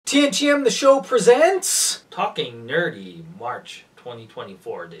TNTM the show presents Talking Nerdy, March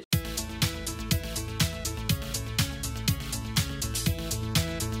 2024 edition.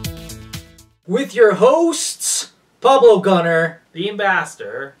 with your hosts, Pablo Gunner, The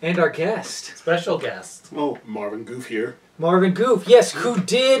Ambassador, and our guest, special guest. Oh, Marvin Goof here. Marvin Goof. Yes, who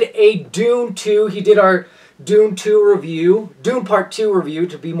did a Dune 2. He did our Dune 2 review, Dune Part 2 review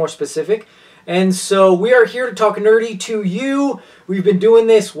to be more specific. And so we are here to talk nerdy to you. We've been doing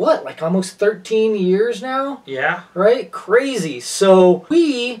this, like almost 13 years now? Yeah. Right? Crazy. So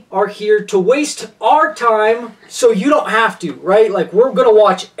we are here to waste our time so you don't have to, right? Like, we're going to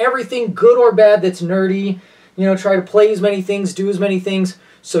watch everything good or bad that's nerdy. You know, try to play as many things, do as many things,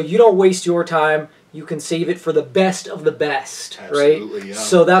 so you don't waste your time. You can save it for the best of the best, Absolutely, right? Yeah.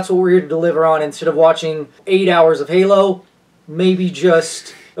 So that's what we're here to deliver on. Instead of watching 8 hours of Halo, maybe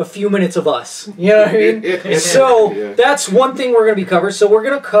just a few minutes of us. You know what I mean? So that's one thing we're going to be covering. So we're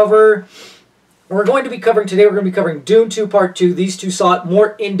going to be covering Dune 2 Part 2. These two saw it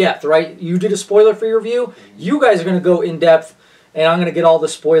more in-depth, right? You did a spoiler-free review. You guys are going to go in-depth, and I'm going to get all the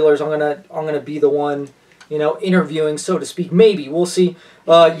spoilers. I'm going to be the one, you know, interviewing, so to speak. Maybe. We'll see.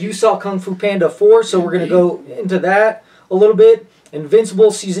 You saw Kung Fu Panda 4, so we're going to go into that a little bit.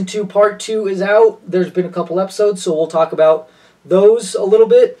 Invincible Season 2 Part 2 is out. There's been a couple episodes, so we'll talk about those a little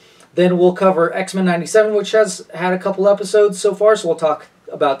bit. Then we'll cover X-Men 97, which has had a couple episodes so far, so we'll talk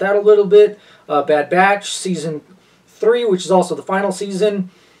about that a little bit. Bad Batch Season 3, which is also the final season.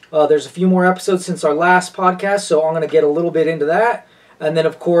 There's a few more episodes since our last podcast, so I'm going to get a little bit into that. And then,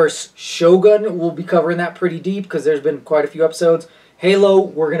 of course, Shogun, we'll be covering that pretty deep because there's been quite a few episodes. Halo,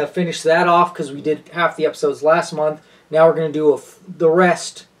 we're going to finish that off because we did half the episodes last month. Now we're going to do the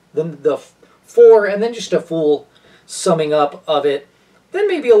rest, the 4, and then just a full summing up of it. Then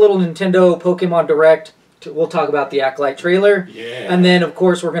maybe a little Nintendo Pokémon Direct. We'll talk about the Acolyte trailer. Yeah. And then, of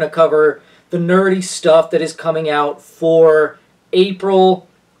course, we're going to cover the nerdy stuff that is coming out for April.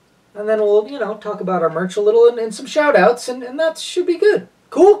 And then we'll, you know, talk about our merch a little and some shout-outs, and that should be good.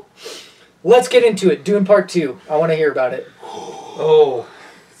 Cool? Let's get into it. Dune Part 2. I want to hear about it. Oh,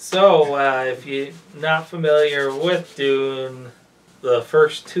 so if you're not familiar with Dune, the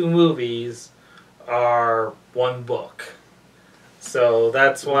first 2 movies are one book. So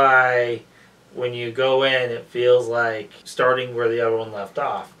that's why when you go in, it feels like starting where the other one left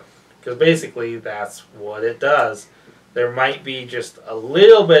off. Because basically that's what it does. There might be just a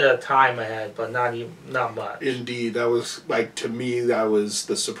little bit of time ahead, but not much. Indeed, that was, like, to me, that was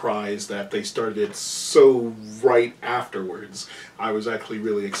the surprise that they started it so right afterwards. I was actually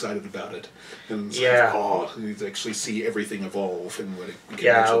really excited about it. And it's you actually see everything evolve and what it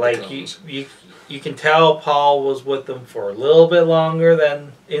becomes. You can tell Paul was with them for a little bit longer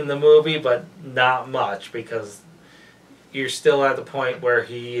than in the movie, but not much, because you're still at the point where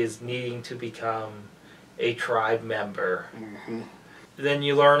he is needing to become a tribe member. Mm-hmm. Then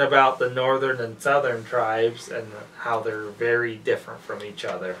you learn about the northern and southern tribes and how they're very different from each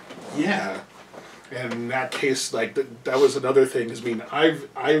other. Yeah. And in that case, like, that was another thing. I mean, I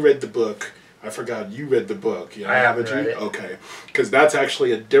read the book. I forgot you read the book. Yeah, I haven't read it. Okay. Because that's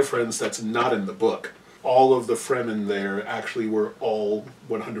actually a difference that's not in the book. All of the Fremen there actually were all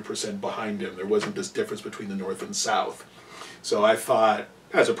 100% behind him. There wasn't this difference between the north and south. So I thought,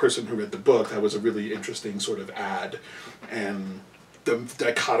 as a person who read the book, that was a really interesting sort of ad. And the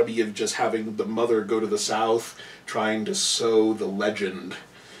dichotomy of just having the mother go to the south, trying to sow the legend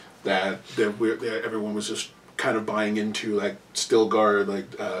that everyone was just kind of buying into, like Stilgar,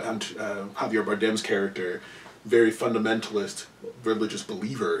 like Javier Bardem's character, very fundamentalist, religious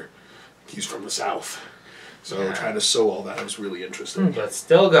believer. He's from the south. So trying to sow all that was really interesting. But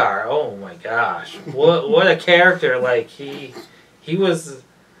Stilgar, oh my gosh. What a character. Like, he was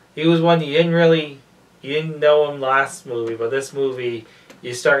one you didn't know him last movie, but this movie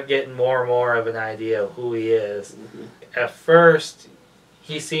you start getting more and more of an idea of who he is. Mm-hmm. At first,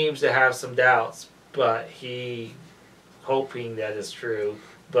 he seems to have some doubts, but he hoping that is true.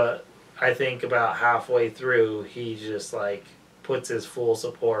 But I think about halfway through, he just puts his full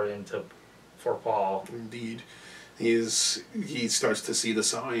support for Paul. Indeed. He starts to see the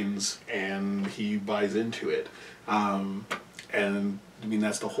signs and he buys into it. And I mean,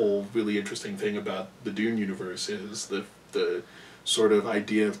 that's the whole really interesting thing about the Dune universe is the sort of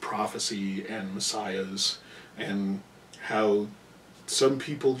idea of prophecy and messiahs and how some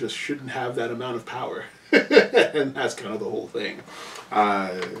people just shouldn't have that amount of power. And that's kind of the whole thing.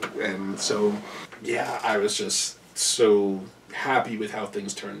 And so, yeah, I was just so happy with how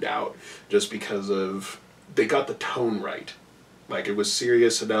things turned out just because they got the tone right. Like, it was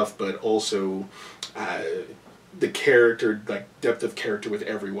serious enough, but also the character, like depth of character with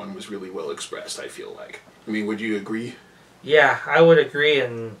everyone was really well expressed, I feel like. I mean, would you agree? Yeah, I would agree,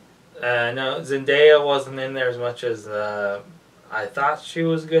 and no, Zendaya wasn't in there as much as I thought she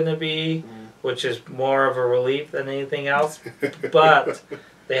was going to be, which is more of a relief than anything else, but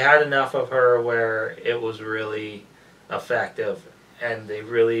they had enough of her where it was really effective, and they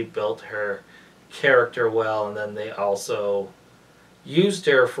really built her character well, and then they also used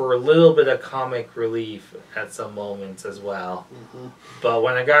her for a little bit of comic relief at some moments as well. But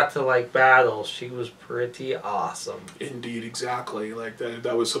when I got to like battle, she was pretty awesome. Indeed, exactly. Like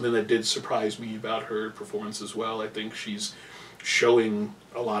that was something that did surprise me about her performance as well. I think she's showing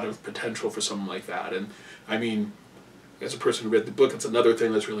a lot of potential for something like that. And I mean, as a person who read the book, it's another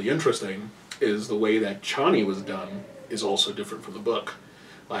thing that's really interesting is the way that Chani was done is also different from the book.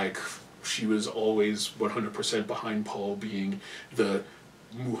 Like, she was always 100% behind Paul being the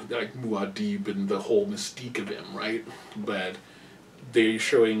Muad'Dib and the whole mystique of him, right? But they're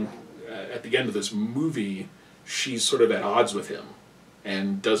showing at the end of this movie, she's sort of at odds with him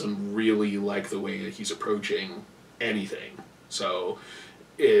and doesn't really like the way that he's approaching anything. So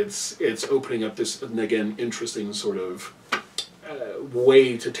it's opening up this, again, interesting sort of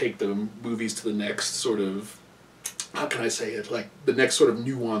way to take the movies to the next sort of, how can I say it, like the next sort of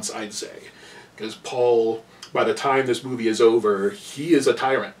nuance, I'd say. Because Paul, by the time this movie is over, he is a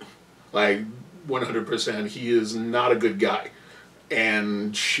tyrant. Like, 100%, he is not a good guy.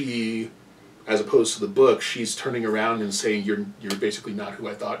 And she, as opposed to the book, she's turning around and saying, you're basically not who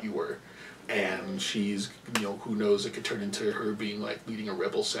I thought you were. And she's, you know, who knows, it could turn into her being like leading a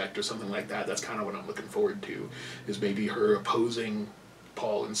rebel sect or something like that. That's kind of what I'm looking forward to, is maybe her opposing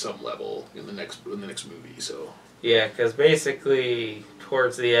Paul in some level in the next movie. So yeah, because basically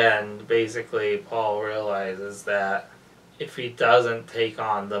towards the end, basically Paul realizes that if he doesn't take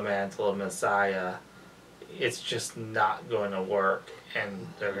on the mantle of Messiah, it's just not going to work, and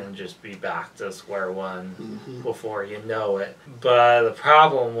they're going to just be back to square one before you know it. But the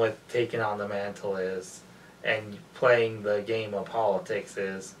problem with taking on the mantle is, and playing the game of politics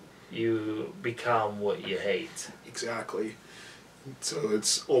is, you become what you hate. Exactly. So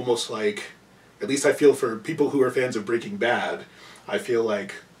it's almost like, at least I feel for people who are fans of Breaking Bad, I feel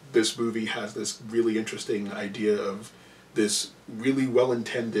like this movie has this really interesting idea of this really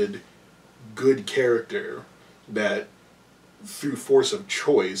well-intended, good character that, through force of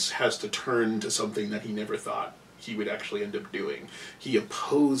choice, has to turn to something that he never thought he would actually end up doing. He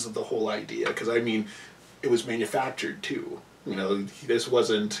opposed the whole idea, because, I mean, it was manufactured, too. You know, this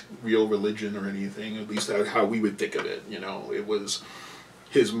wasn't real religion or anything, at least how we would think of it, you know. It was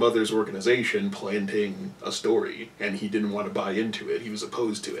his mother's organization planting a story, and he didn't want to buy into it. He was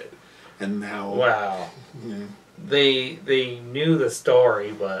opposed to it. And now... Wow. Yeah. They knew the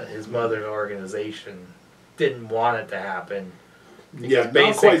story, but his mother's organization didn't want it to happen. Yeah,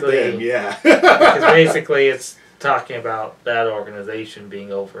 not quite then, yeah. Because basically it's talking about that organization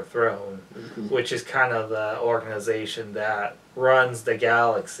being overthrown, which is kind of the organization that runs the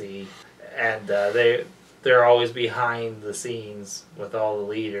galaxy, and they're always behind the scenes with all the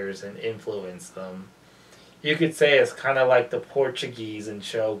leaders and influence them. You could say it's kind of like the Portuguese in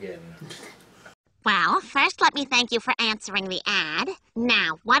Shogun. Well, first let me thank you for answering the ad.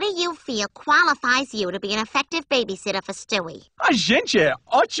 Now, what do you feel qualifies you to be an effective babysitter for Stewie? A gente é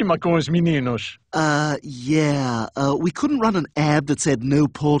ótima com os meninos. Yeah, we couldn't run an ad that said no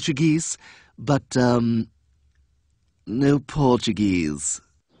Portuguese, but, no Portuguese.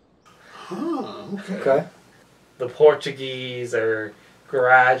 Okay. The Portuguese are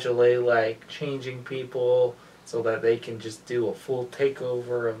gradually, like, changing people so that they can just do a full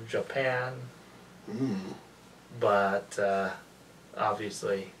takeover of Japan. But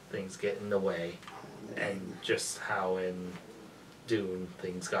obviously things get in the way, and just how in Dune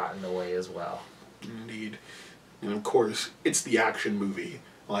things got in the way as well. Indeed. And of course, it's the action movie.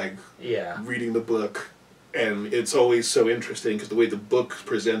 Like, yeah, reading the book, and it's always so interesting because the way the book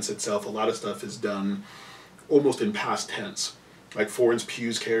presents itself, a lot of stuff is done almost in past tense. Like, Florence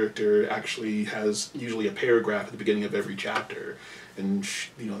Pugh's character actually has usually a paragraph at the beginning of every chapter, and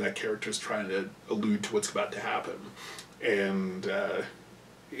you know, that character's trying to allude to what's about to happen, and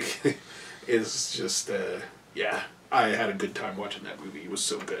it's just yeah, I had a good time watching that movie. It was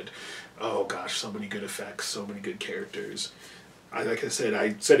so good. Oh gosh, so many good effects, so many good characters. Like I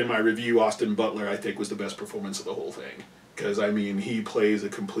said in my review, Austin Butler I think was the best performance of the whole thing, because I mean, he plays a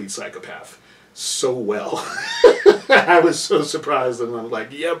complete psychopath so well. I was so surprised, and I'm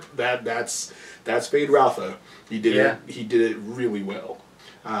like, yep, that's Fade Ralpha. He did it. He did it really well.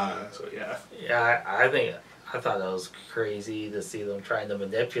 So yeah. Yeah, I thought that was crazy to see them trying to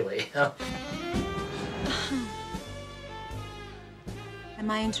manipulate him. Am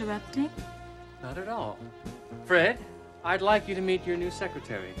I interrupting? Not at all. Fred, I'd like you to meet your new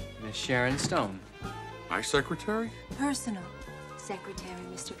secretary, Miss Sharon Stone. My secretary? Personal secretary,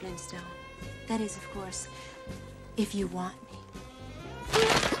 Mr. Flintstone. That is, of course, if you want me.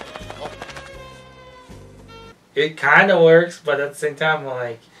 It kind of works, but at the same time,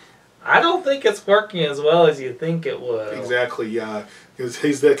 like, I don't think it's working as well as you think it would. Exactly, yeah. Because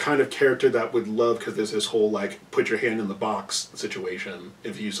he's the kind of character that would love, because there's this whole, like, put your hand in the box situation.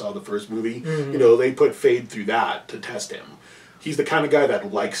 If you saw the first movie, you know, they put Fade through that to test him. He's the kind of guy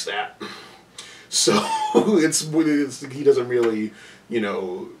that likes that. So, he doesn't really, you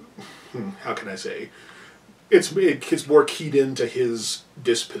know, how can I say? It's more keyed into his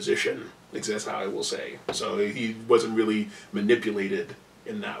disposition. That's how I will say. So he wasn't really manipulated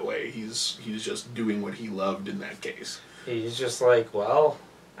in that way. He's just doing what he loved in that case. He's just like, well,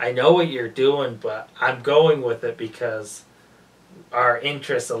 I know what you're doing, but I'm going with it because our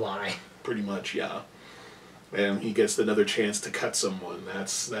interests align. Pretty much, yeah. And he gets another chance to cut someone.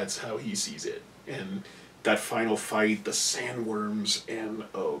 That's how he sees it. And that final fight, the sandworms, and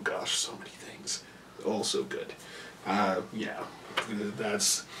oh gosh, so many things. All so good. Yeah,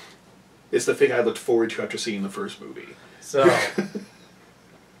 it's the thing I looked forward to after seeing the first movie. So,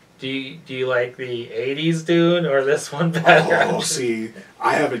 do you like the 80s Dune or this one better? Oh, see,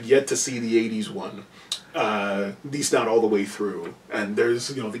 I haven't yet to see the 80s one. At least not all the way through. And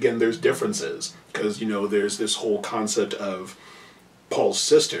there's, you know, again, there's differences. Because, you know, there's this whole concept of Paul's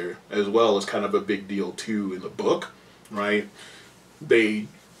sister as well as kind of a big deal too in the book, right? They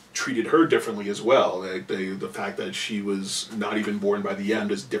treated her differently as well. The fact that she was not even born by the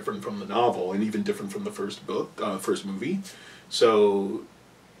end is different from the novel, and even different from the first movie. So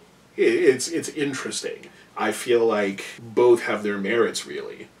it's interesting. I feel like both have their merits,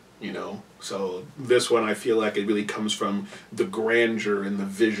 really. You know, so this one I feel like it really comes from the grandeur and the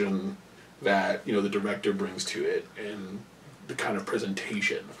vision that, you know, the director brings to it, and the kind of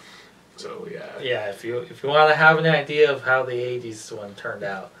presentation. So yeah. Yeah, if you want to have an idea of how the 80s one turned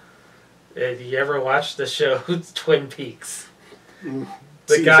out, did you ever watch the show Twin Peaks?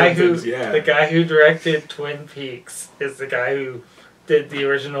 The guy who directed Twin Peaks is the guy who did the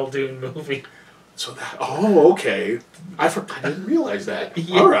original Dune movie. So that, oh, okay. I didn't realize that.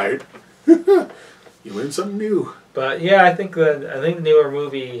 Yeah. All right. You learned something new. But yeah, I think the newer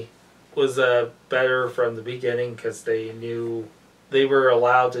movie was better from the beginning because they knew they were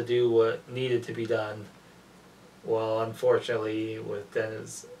allowed to do what needed to be done. Well, unfortunately, with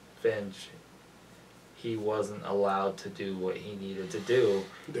Dennis Finch, he wasn't allowed to do what he needed to do.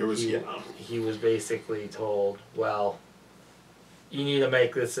 He was basically told, well, you need to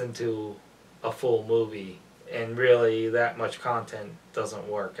make this into a full movie. And really, that much content doesn't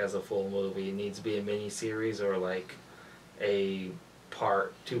work as a full movie. It needs to be a mini-series or like a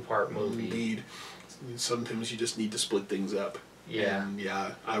two-part movie. Indeed. Sometimes you just need to split things up. Yeah. And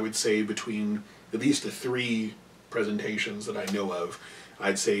yeah, I would say between at least the 3 presentations that I know of,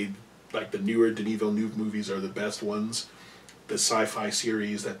 I'd say like the newer Denis Villeneuve movies are the best ones. The sci-fi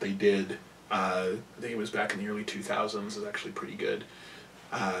series that they did, I think it was back in the early 2000s, is actually pretty good.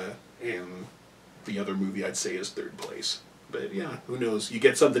 And the other movie I'd say is third place. But yeah, who knows? You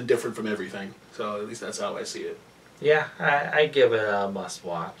get something different from everything. So at least that's how I see it. Yeah, I give it a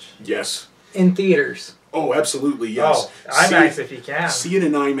must-watch. Yes. In theaters. Oh, absolutely, yes. Oh, IMAX if you can. See it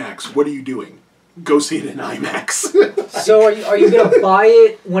in IMAX. What are you doing? Go see it in IMAX. So are you going to buy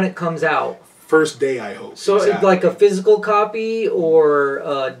it when it comes out? First day, I hope. So exactly. Like a physical copy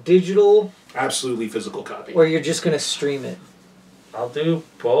or digital? Absolutely physical copy. Or you're just going to stream it? I'll do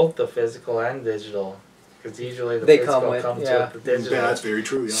both the physical and digital. Because usually the physical comes with the digital. Yeah, that's very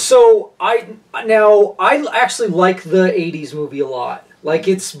true, yeah. So I actually like the 80s movie a lot. Like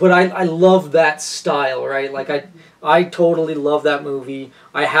but I love that style, right? Like I totally love that movie.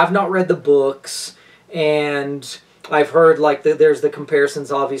 I have not read the books, and I've heard like there's the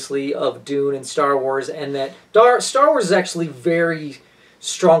comparisons obviously of Dune and Star Wars, and that Star Wars is actually very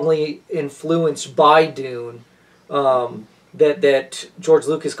strongly influenced by Dune. That George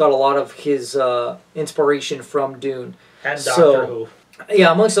Lucas got a lot of his inspiration from Dune. And Doctor Who.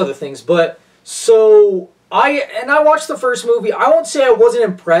 Yeah, amongst other things. But so I watched the first movie. I won't say I wasn't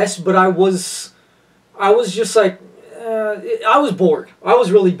impressed, but I was just like I was bored. I was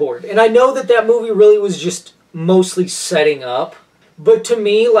really bored. And I know that movie really was just mostly setting up. But to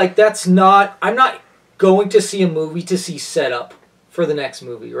me, like I'm not going to see a movie to see setup for the next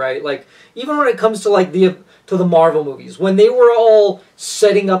movie, right? Like even when it comes to like the Marvel movies, when they were all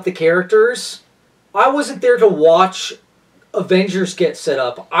setting up the characters, I wasn't there to watch Avengers get set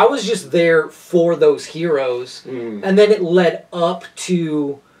up. I was just there for those heroes, and then it led up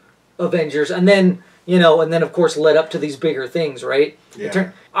to Avengers, and then of course led up to these bigger things, right?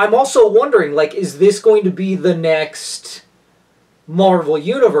 Yeah. I'm also wondering, like, is this going to be the next Marvel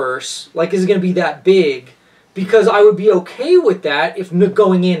Universe? Like, is it going to be that big? Because I would be okay with that if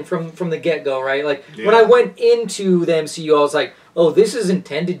going in from the get-go, right? Like, when I went into the MCU, I was like, oh, this is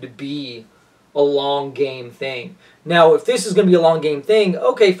intended to be a long game thing. Now, if this is going to be a long game thing,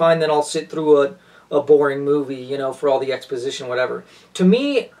 okay, fine, then I'll sit through a boring movie, for all the exposition, whatever. To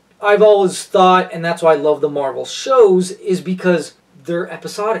me, I've always thought, and that's why I love the Marvel shows, is because they're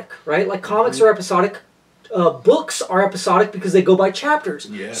episodic, right? Like, comics are episodic. Books are episodic because they go by chapters.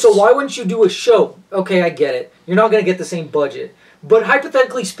 Yes. So why wouldn't you do a show? Okay, I get it. You're not going to get the same budget. But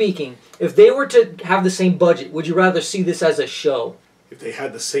hypothetically speaking, if they were to have the same budget, would you rather see this as a show? If they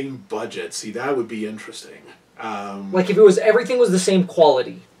had the same budget, see, that would be interesting. Like if everything was the same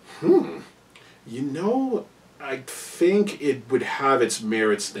quality. I think it would have its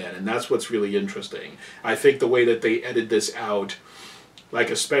merits then, and that's what's really interesting. I think the way that they edited this out, like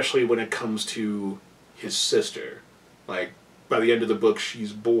especially when it comes to his sister, like by the end of the book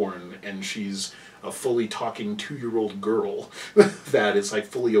she's born and she's a fully talking 2-year-old girl that is like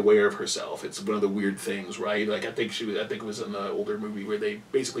fully aware of herself. It's one of the weird things, right? Like I think it was in the older movie where they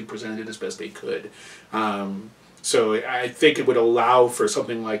basically presented it as best they could. So I think it would allow for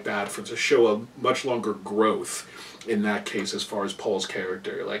something like that to show a much longer growth in that case as far as Paul's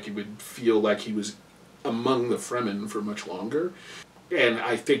character. Like you would feel like he was among the Fremen for much longer. And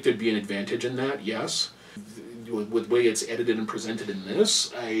I think there'd be an advantage in that, yes. With the way it's edited and presented in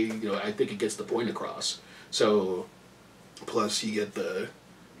this, I think it gets the point across. So, plus you get the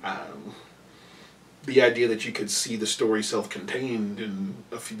idea that you could see the story self-contained in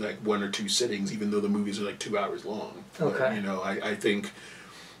a few, like 1 or 2 sittings, even though the movies are like 2 hours long. Okay. But, I think,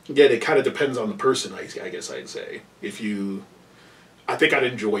 again, it kind of depends on the person. I guess I'd say I think I'd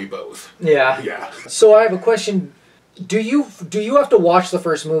enjoy both. Yeah. Yeah. So I have a question. Do you have to watch the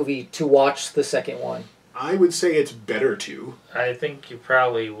first movie to watch the second one? I would say it's better to. I think you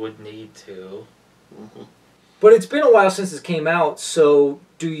probably would need to. Mm-hmm. But it's been a while since it came out, so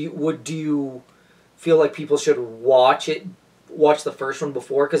do you feel like people should watch the first one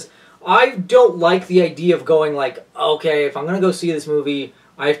before? Because I don't like the idea of going like, okay, if I'm going to go see this movie,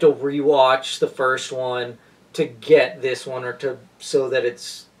 I have to rewatch the first one to get this one, or so that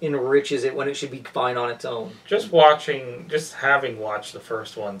it enriches it when it should be fine on its own. Just having watched the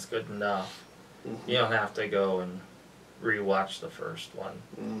first one's good enough. You don't have to go and rewatch the first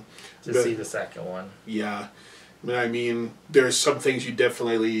one to see the second one. Yeah. I mean, there's some things you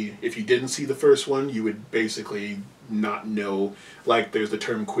definitely, if you didn't see the first one, you would basically not know. Like, there's the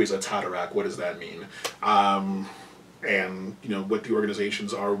term Quetzalcoatl. What does that mean? And, what the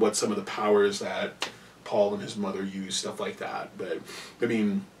organizations are, what some of the powers that Paul and his mother use, stuff like that. But, I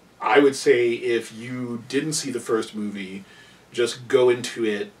mean, I would say if you didn't see the first movie, just go into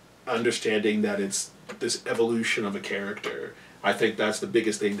it understanding that it's this evolution of a character. I think that's the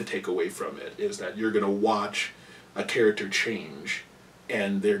biggest thing to take away from it, is that you're going to watch a character change,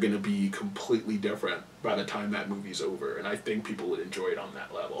 and they're going to be completely different by the time that movie's over, and I think people would enjoy it on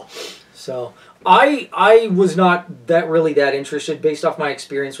that level. So, I was not that interested based off my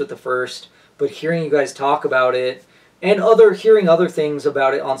experience with the first, but hearing you guys talk about it, and hearing other things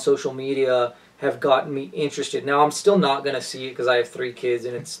about it on social media have gotten me interested. Now, I'm still not going to see it because I have 3 kids,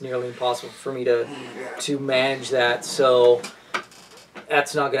 and it's nearly impossible for me to manage that, so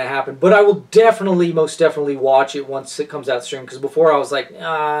that's not going to happen. But I will most definitely watch it once it comes out stream, because before I was like,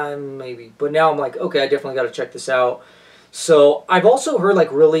 maybe. But now I'm like, okay, I definitely got to check this out. So I've also heard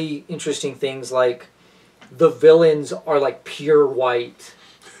like really interesting things, like the villains are like pure white,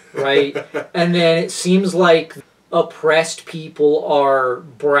 right? And then it seems like oppressed people are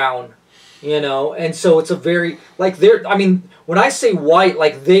brown. And so it's a very, like, when I say white,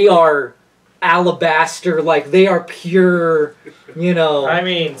 like, they are alabaster, like, they are pure, I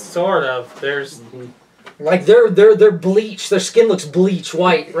mean, sort of. There's... Like, they're bleached. Their skin looks bleach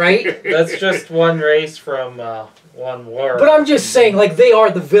white, right? That's just one race from one world. But I'm just saying, like, they are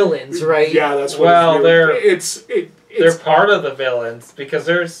the villains, right? Yeah, that's what they're part of the villains, because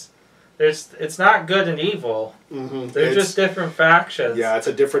it's not good and evil. Mm-hmm. They're just different factions. Yeah, it's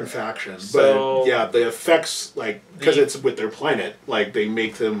a different faction. So, but yeah, the effects, like, because it's with their planet, like, they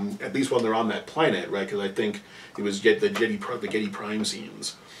make them, at least when they're on that planet, right? Because I think it was the Getty Prime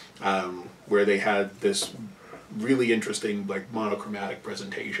scenes, where they had this really interesting, like, monochromatic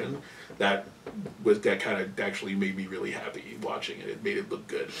presentation that kind of actually made me really happy watching it. It made it look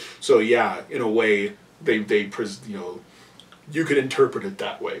good. So yeah, in a way, they you could interpret it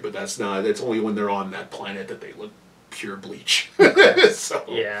that way, but that's not. It's only when they're on that planet that they look pure bleach. So.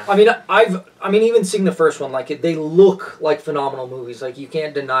 Yeah. I mean, even seeing the first one, like they look like phenomenal movies. Like you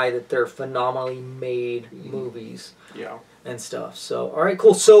can't deny that they're phenomenally made movies. Yeah. And stuff. So, all right,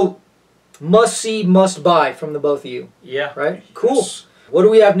 cool. So, must see, must buy from the both of you. Yeah. Right? Cool. Yes. What do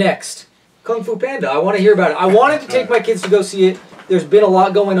we have next? Kung Fu Panda. I want to hear about it. I wanted to take my kids to go see it. There's been a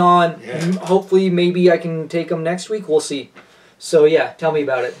lot going on. Yeah. Hopefully, maybe I can take them next week. We'll see. So, yeah, tell me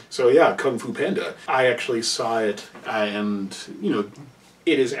about it. So, yeah, Kung Fu Panda. I actually saw it, and, you know,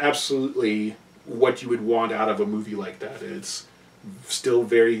 it is absolutely what you would want out of a movie like that. It's still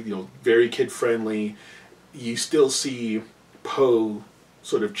very, you know, very kid-friendly. You still see Poe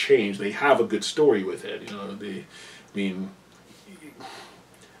sort of change. They have a good story with it. You know,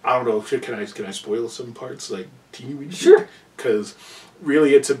 I don't know. Can I spoil some parts, like teeny weeny? Sure. Because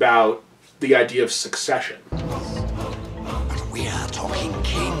really, it's about the idea of succession. But we are talking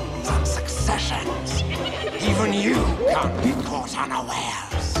kings and successions. Even you can't be caught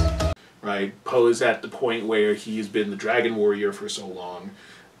unawares. Right. Poe is at the point where he's been the Dragon Warrior for so long.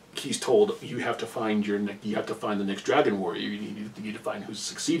 He's told you have to find the next Dragon Warrior. You need to find who's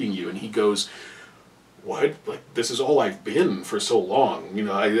succeeding you. And he goes, "What? Like this is all I've been for so long." You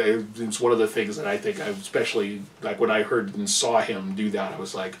know, it's one of the things that I think especially like when I heard and saw him do that, I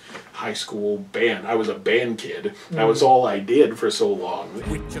was like, high school band. I was a band kid. That was all I did for so long.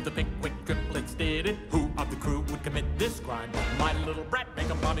 Which of the Pickwick triplets did it? Who of the crew would commit this crime? My little brat make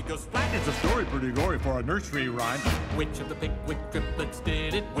a mommy go splat. It's a story pretty gory for a nursery rhyme. Which of the Pickwick triplets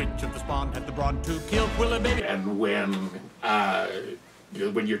did it? Which of the spawn had the brawn to kill Quilla baby? And when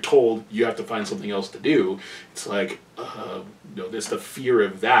you're told you have to find something else to do, it's like, there's the fear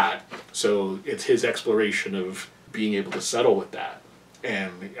of that. So it's his exploration of being able to settle with that.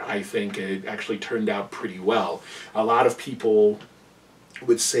 And I think it actually turned out pretty well. A lot of people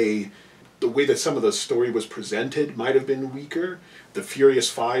would say the way that some of the story was presented might have been weaker. The Furious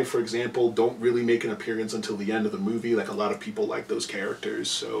Five, for example, don't really make an appearance until the end of the movie. Like, a lot of people like those characters,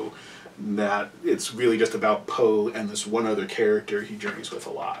 so that it's really just about Poe and this one other character he journeys with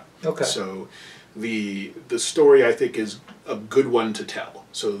a lot. Okay. So the story, I think, is a good one to tell.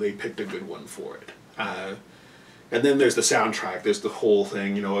 So they picked a good one for it. And then there's the soundtrack. There's the whole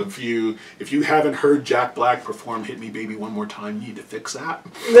thing. You know, if you haven't heard Jack Black perform "Hit Me Baby One More Time," you need to fix that,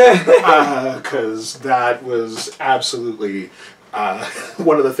 because that was absolutely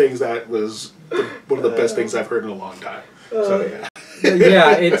one of the things that was one of the best things I've heard in a long time. So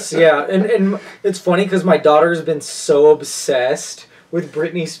yeah. And it's funny because my daughter's been so obsessed with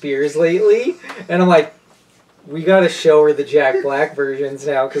Britney Spears lately, and I'm like, we got to show her the Jack Black versions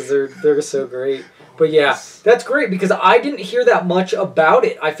now because they're so great. But yeah, that's great because I didn't hear that much about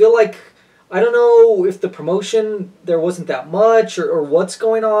it. I feel like, I don't know if the promotion, there wasn't that much or what's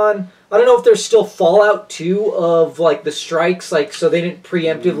going on. I don't know if there's still fallout too of like the strikes, like so they didn't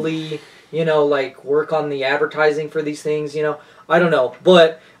preemptively, like work on the advertising for these things, I don't know.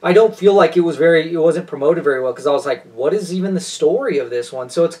 But I don't feel like it wasn't promoted very well because I was like, what is even the story of this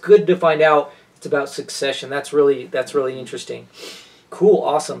one? So it's good to find out it's about succession. That's really interesting. Cool,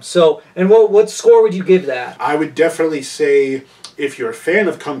 awesome. So, and what score would you give that? I would definitely say, if you're a fan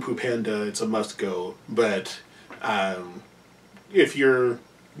of Kung Fu Panda, it's a must-go. But if you're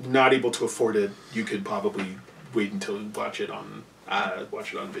not able to afford it, you could probably wait until you watch it on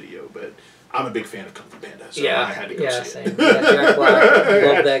video. But I'm a big fan of Kung Fu Panda, so I had to go see same. it. Yeah, Jack Black.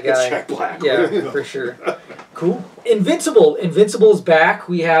 Love that guy. It's Jack Black. Yeah, for sure. Cool. Invincible. Invincible's back.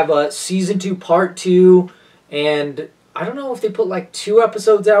 We have Season 2, Part 2, and I don't know if they put like 2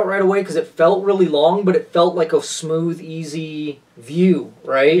 episodes out right away because it felt really long, but it felt like a smooth, easy view,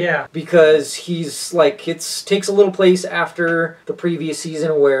 right? Yeah. Because he's like, takes a little place after the previous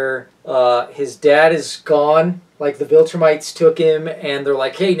season where his dad is gone. Like the Viltrumites took him and they're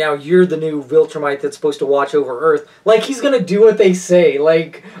like, hey, now you're the new Viltrumite that's supposed to watch over Earth. Like he's going to do what they say.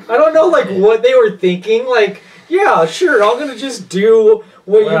 Like, I don't know like what they were thinking. Like, yeah, sure, I'm going to just do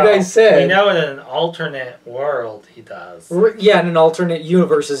what you guys said. We know in an alternate world he does. Yeah, in an alternate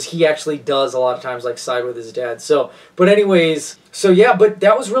universes, he actually does a lot of times, like, side with his dad. So, but anyways, so yeah, but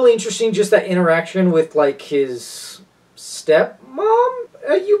that was really interesting, just that interaction with, like, his stepmom,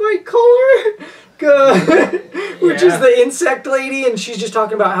 you might call her, which is the insect lady, and she's just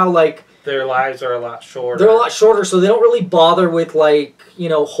talking about how, like, their lives are a lot shorter. They're a lot shorter, so they don't really bother with, like,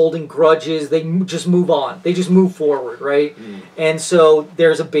 holding grudges. They just move on. They just move forward, right? And so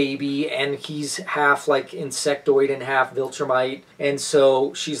there's a baby, and he's half, like, insectoid and half Viltrumite. And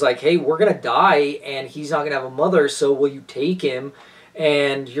so she's like, hey, we're going to die, and he's not going to have a mother, so will you take him?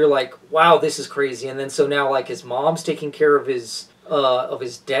 and you're like, wow, this is crazy. And then so now like his mom's taking care of his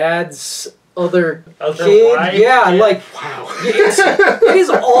dad's other kid. Wife? Yeah, like wow, it is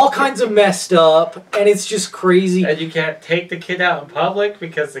all kinds of messed up, and it's just crazy. And you can't take the kid out in public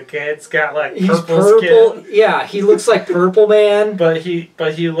because the kid's got like He's purple skin. Yeah, he looks like Purple Man. But he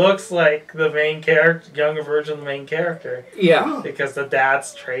looks like the main character, younger version of the main character. Yeah, because the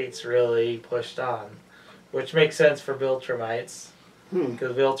dad's traits really pushed on, which makes sense for Viltrumites,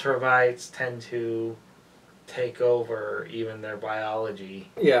 because Viltrumites tend to take over even their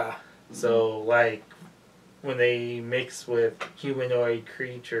biology. Yeah. So, like, when they mix with humanoid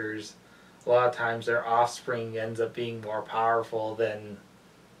creatures, a lot of times their offspring ends up being more powerful than...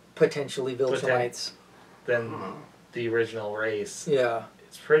 potentially Viltrumites. Than the original race. Yeah.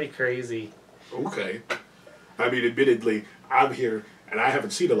 It's pretty crazy. Okay. I mean, admittedly, I'm here, and I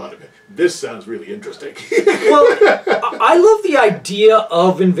haven't seen a lot of it. This sounds really interesting. Well, I love the idea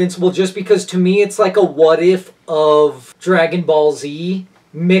of Invincible just because, to me, it's like a what-if of Dragon Ball Z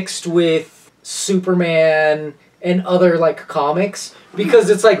mixed with Superman and other like comics, because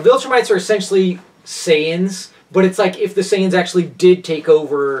it's like Viltrumites are essentially Saiyans, but it's like if the Saiyans actually did take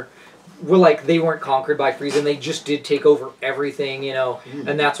over, were like they weren't conquered by Frieza, they just did take over everything, you know,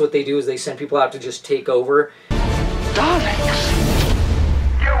 and that's what they do is they send people out to just take over. Daleks,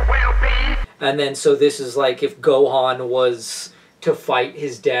 you will be. And then so this is like if Gohan was to fight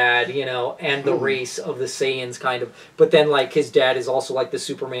his dad, you know, and the race of the Saiyans, kind of. But then, like, his dad is also, like, the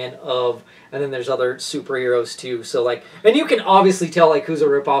Superman of... And then there's other superheroes, too. So, like... And you can obviously tell, like, who's a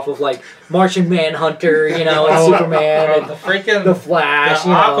ripoff of, like, Martian Manhunter, you know, and Superman, and the freaking... The Flash, the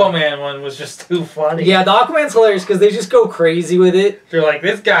you know. Aquaman one was just too funny. Yeah, the Aquaman's hilarious, because they just go crazy with it. You're like,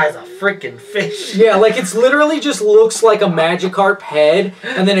 this guy's a freaking fish. Yeah, like, it's literally just looks like a Magikarp head,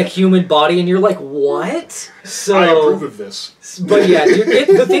 and then a human body, and you're like, what? So... I approve of this. But yeah, dude,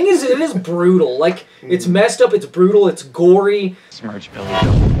 the thing is, it is brutal. Like, it's messed up, it's brutal, it's gory. Smirch Billy.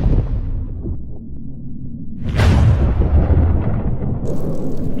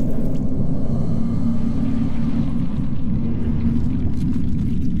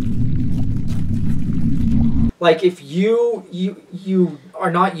 Like, if you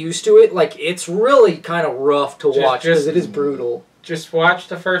are not used to it, like, it's really kind of rough to watch because it is brutal. Just watch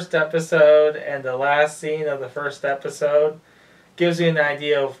the first episode, and the last scene of the first episode gives you an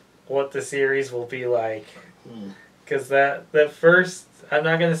idea of what the series will be like. Because the first, I'm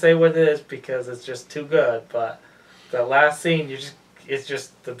not going to say what it is because it's just too good, but the last scene, it's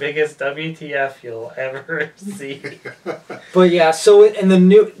just the biggest WTF you'll ever see. But yeah, so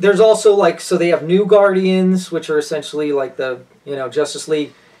there's also like, so they have New Guardians, which are essentially like the, you know, Justice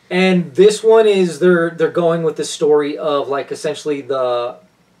League. And this one is, they're going with the story of like essentially the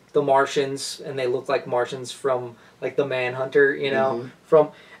Martians, and they look like Martians from like the Manhunter, you know,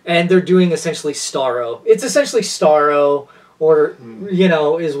 and they're doing essentially Starro. It's essentially Starro, or you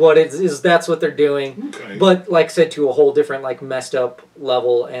know, is what it is. That's what they're doing. Okay. But like I said, to a whole different like messed up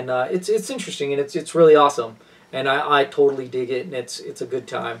level, and it's interesting and it's really awesome, and I totally dig it, and it's a good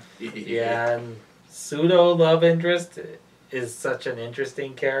time. Yeah, and pseudo love interest is such an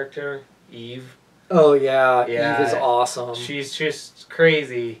interesting character, Eve. Oh yeah, Eve is awesome. She's just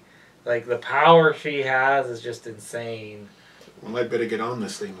crazy. Like, the power she has is just insane. Well, I better get on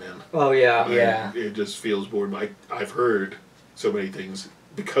this thing, man. Oh yeah, yeah. It just feels bored. I've heard so many things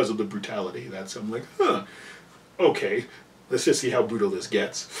because of the brutality. I'm like, okay, let's just see how brutal this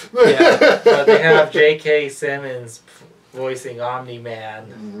gets. Yeah, but they have J.K. Simmons voicing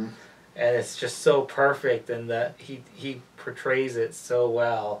Omni-Man. And it's just so perfect, and that he portrays it so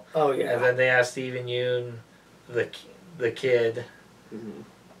well. Oh yeah. And then they have Stephen Yeun, the kid,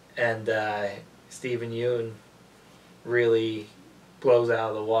 and Stephen Yeun really blows out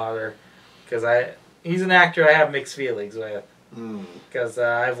of the water, because he's an actor I have mixed feelings with. Because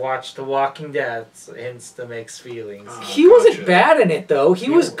I've watched The Walking Dead, hence the mixed feelings. He wasn't bad in it though. He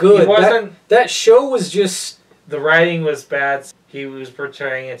was good. He wasn't. That show was just. The writing was bad. He was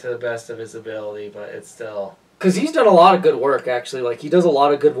portraying it to the best of his ability, but it's still... Because he's done a lot of good work, actually. Like, he does a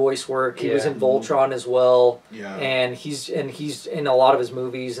lot of good voice work. He was in Voltron as well. Yeah. And he's in a lot of his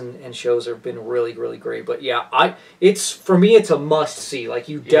movies and shows have been really, really great. But yeah, for me, it's a must-see. Like,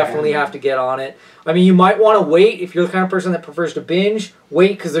 you definitely have to get on it. I mean, you might want to wait. If you're the kind of person that prefers to binge,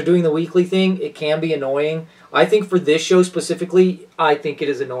 wait, because they're doing the weekly thing. It can be annoying. I think for this show specifically, I think it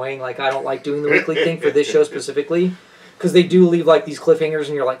is annoying. Like, I don't like doing the weekly thing for this show specifically, because they do leave, like, these cliffhangers,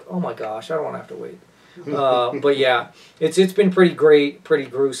 and you're like, oh my gosh, I don't want to have to wait. But yeah, it's been pretty great, pretty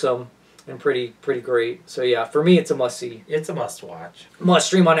gruesome, and pretty great. So yeah, for me, it's a must-see. It's a must-watch.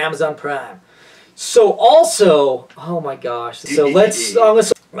 Must-stream on Amazon Prime. So also, oh my gosh. So let's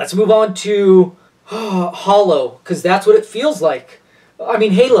move on to Hollow, because that's what it feels like. I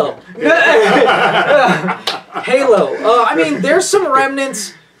mean, Halo. Halo. I mean, there's some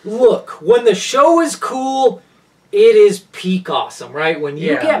remnants. Look, when the show is cool, it is peak awesome, right? When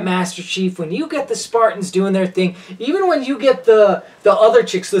you get Master Chief, when you get the Spartans doing their thing, even when you get the other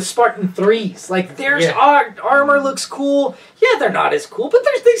chicks, the Spartan 3s, like their armor looks cool. Yeah, they're not as cool, but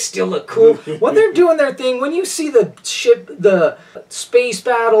they still look cool. When they're doing their thing, when you see the space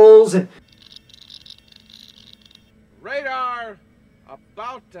battles and... Radar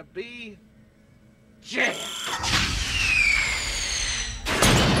about to be jammed.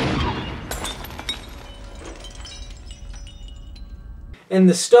 And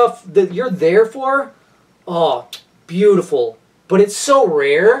the stuff that you're there for, oh, beautiful. But it's so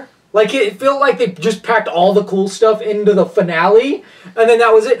rare. Like, it felt like they just packed all the cool stuff into the finale, and then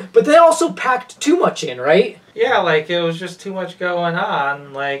that was it. But they also packed too much in, right? Yeah, like, it was just too much going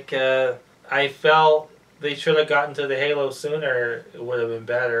on. Like, I felt they should have gotten to the Halo sooner. It would have been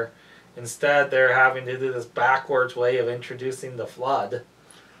better. Instead, they're having to do this backwards way of introducing the Flood.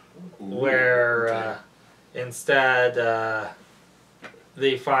 Where, instead...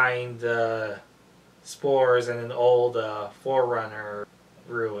 they find spores in an old Forerunner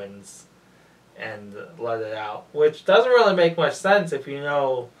ruins and let it out. Which doesn't really make much sense if you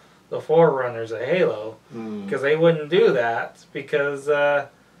know the Forerunners of Halo. Because they wouldn't do that. Because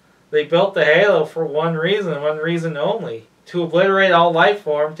they built the Halo for one reason only. To obliterate all life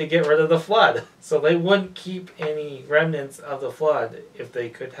form to get rid of the Flood. So they wouldn't keep any remnants of the Flood if they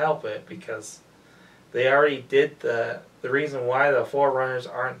could help it. Because they already did the reason why the Forerunners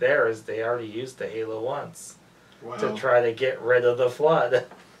aren't there is they already used the Halo once to try to get rid of the Flood.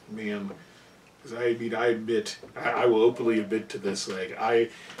 Man, because I admit, I will openly admit to this. Like, I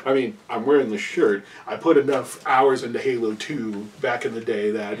mean, I'm wearing the shirt. I put enough hours into Halo 2 back in the day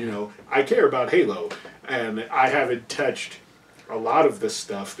that, you know, I care about Halo. And I haven't touched a lot of this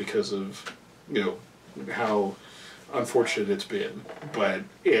stuff because of, you know, how unfortunate it's been. But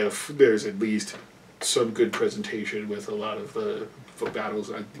if there's at least some good presentation with a lot of the battles,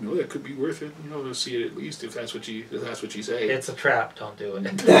 you know, that could be worth it. You know, to see it at least if that's what you say. It's a trap. Don't do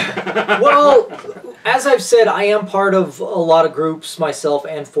it. Well, as I've said, I am part of a lot of groups myself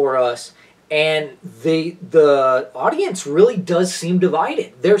and for us, and the audience really does seem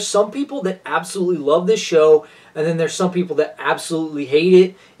divided. There's some people that absolutely love this show, and then there's some people that absolutely hate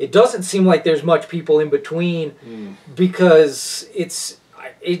it. It doesn't seem like there's much people in between because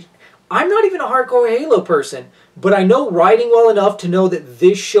I'm not even a hardcore Halo person, but I know writing well enough to know that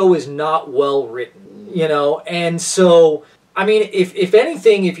this show is not well written, you know? And so, I mean, if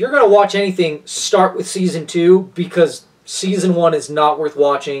anything, if you're going to watch anything, start with Season 2, because Season 1 is not worth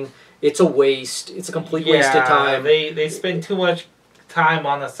watching. It's a waste. It's a complete waste of time. They spend too much time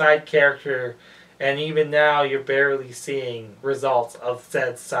on a side character, and even now you're barely seeing results of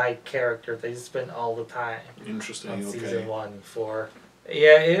said side character. They spend all the time on Season 1 for...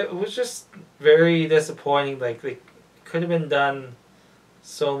 Yeah, it was just very disappointing. Like, they could have been done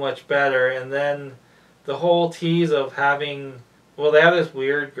so much better. And then the whole tease of having... Well, they have this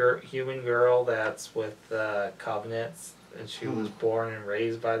weird human girl that's with Covenants. And she was born and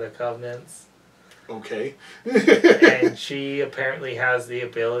raised by the Covenants. Okay. And she apparently has the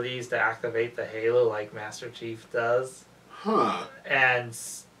abilities to activate the Halo like Master Chief does. Huh. And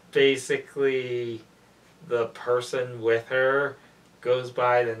basically, the person with her goes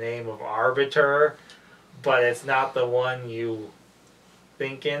by the name of Arbiter, but it's not the one you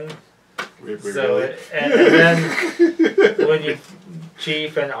thinking. So, and then when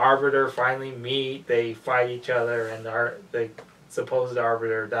Chief and Arbiter finally meet, they fight each other, and the supposed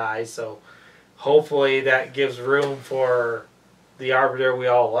Arbiter dies. So hopefully that gives room for the Arbiter we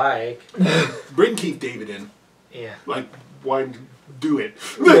all like. Bring Keith David in. Yeah. Like, why do it?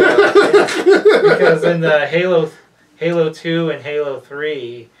 Because in the Halo 2 and Halo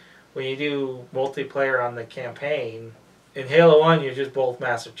 3, when you do multiplayer on the campaign, in Halo 1 you're just both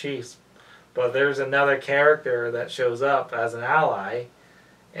Master Chiefs. But there's another character that shows up as an ally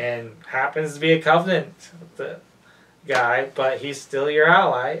and happens to be a Covenant guy, but he's still your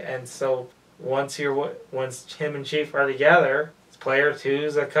ally. And so once him and Chief are together, player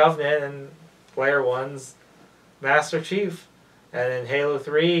 2's a Covenant and player 1's Master Chief. And in Halo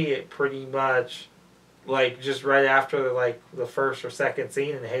 3, it pretty much... Like, just right after, like, the first or second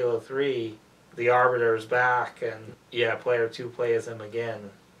scene in Halo 3, the Arbiter's back, and, yeah, player 2 plays him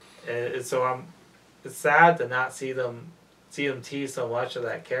again. And so it's sad to not see them tease so much of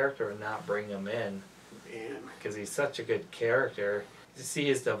that character and not bring him in. Because he's such a good character. to see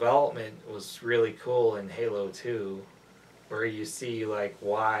his development was really cool in Halo 2, where you see like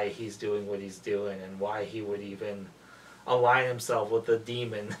why he's doing what he's doing and why he would even align himself with the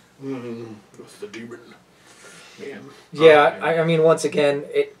demon. With the demon. Man. Yeah, I mean, once again,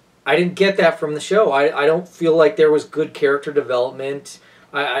 I didn't get that from the show. I don't feel like there was good character development.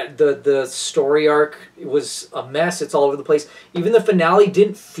 The story arc was a mess. It's all over the place. Even the finale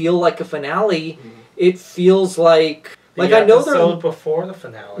didn't feel like a finale. It feels like I know they're before the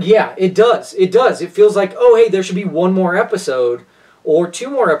finale. Yeah, it does. It does. It feels like, oh hey, there should be one more episode or two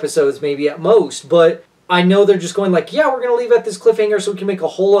more episodes maybe at most. But I know they're just going like, yeah, we're gonna leave at this cliffhanger so we can make a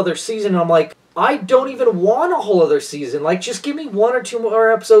whole other season. And I'm like, I don't even want a whole other season. Like, just give me one or two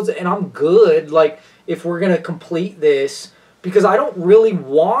more episodes and I'm good. Like, if we're gonna complete this, because I don't really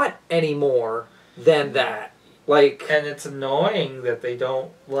want any more than that. Like, and it's annoying that they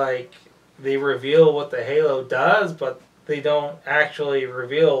don't they reveal what the Halo does, but they don't actually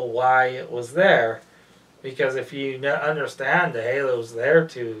reveal why it was there. Because if you understand the Halo's there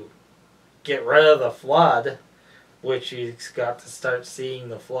to get rid of the Flood, which you got to start seeing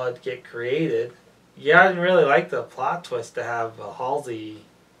the Flood get created. Yeah, I didn't really like the plot twist to have a Halsey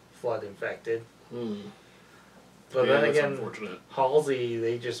Flood infected. But then again, Halsey,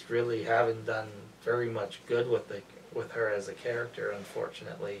 they just really haven't done very much good with her as a character,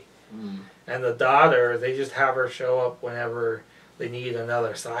 unfortunately. And the daughter, they just have her show up whenever they need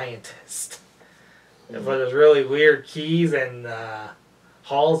another scientist. But it's really weird. Keys and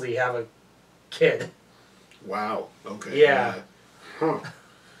Halsey have a kid. Wow. Okay. Yeah. Huh.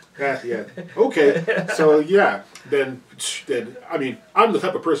 Yeah. Okay. So yeah. Then I mean, I'm the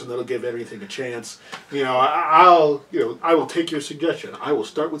type of person that'll give everything a chance. You know, I will take your suggestion. I will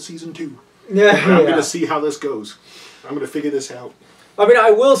start with season 2. Yeah. I'm going to see how this goes. I'm going to figure this out. I mean,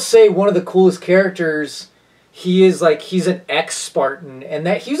 I will say one of the coolest characters. He's an ex-Spartan, and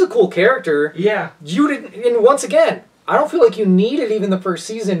that he's a cool character. Yeah. You didn't, and once again, I don't feel like you needed even the first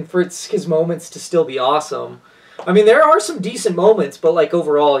season for his moments to still be awesome. I mean, there are some decent moments, but like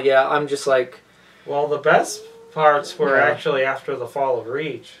overall, yeah, I'm just like... Well, the best parts were actually after the Fall of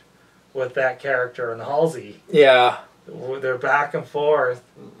Reach with that character and Halsey. Yeah. They're back and forth.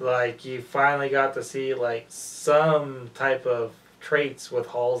 Like, you finally got to see like some type of traits with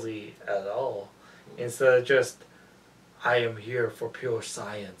Halsey at all. Instead of just, I am here for pure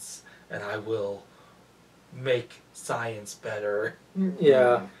science, and I will make science better.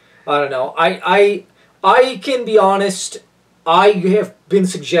 Yeah, I don't know. I can be honest. I have been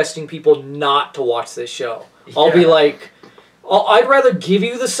suggesting people not to watch this show. I'll be like, I'd rather give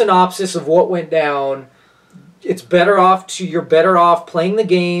you the synopsis of what went down. It's better off you're better off playing the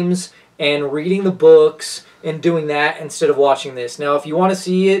games and reading the books and doing that instead of watching this. Now, if you want to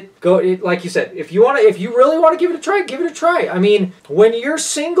see it, like you said, if you really want to give it a try, give it a try. I mean, when you're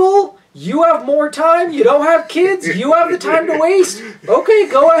single, you have more time. You don't have kids. You have the time to waste. Okay,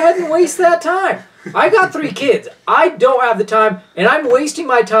 go ahead and waste that time. I got 3 kids. I don't have the time, and I'm wasting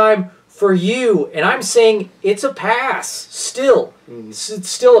my time for you. And I'm saying it's a pass. Still, it's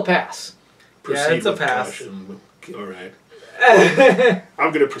still a pass. Yeah, it's a pass. Caution. All right.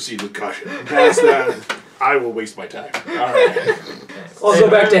 I'm going to proceed with caution. Past that, I will waste my time. All right. I'll go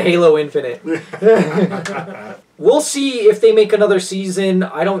back to Halo Infinite. We'll see if they make another season.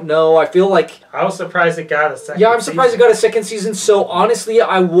 I don't know. I feel like... I was surprised it got a second season. Yeah, I'm surprised it got a second season. So, honestly,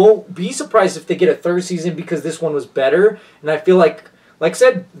 I won't be surprised if they get a third season because this one was better. And I feel like I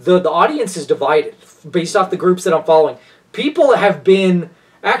said, the audience is divided based off the groups that I'm following. People have been...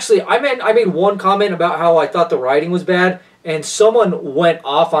 Actually, I made one comment about how I thought the writing was bad, and someone went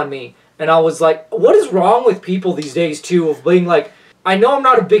off on me. And I was like, what is wrong with people these days, too, of being like, I know I'm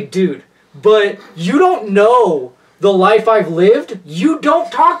not a big dude, but you don't know the life I've lived. You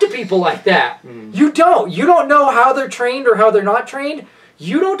don't talk to people like that. You don't. You don't know how they're trained or how they're not trained.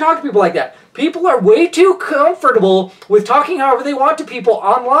 You don't talk to people like that. People are way too comfortable with talking however they want to people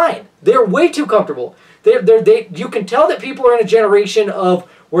online. They're way too comfortable. You can tell that people are in a generation of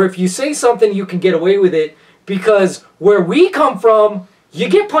where if you say something, you can get away with it, because where we come from, you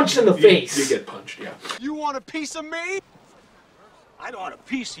get punched in the face. You get punched, yeah. You want a piece of me? I don't want a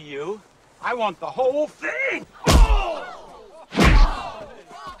piece of you. I want the whole thing.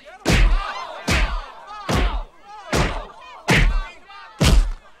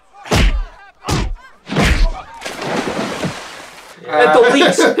 At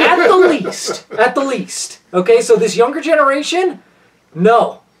the least. Okay, so this younger generation,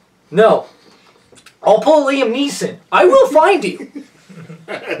 no. I'll pull Liam Neeson. I will find you.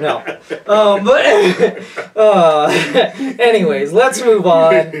 No. Anyways, let's move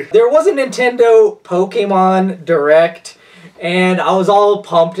on. There was a Nintendo Pokémon Direct, And I was all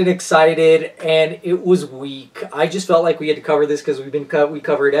pumped and excited, and it was weak. I just felt like we had to cover this because we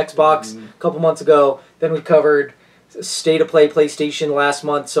covered Xbox a couple months ago. Then we covered State of Play PlayStation last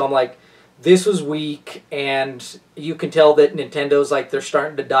month. So I'm like, this was weak, and you can tell that Nintendo's like they're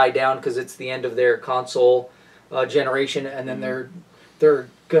starting to die down because it's the end of their console generation, and then they're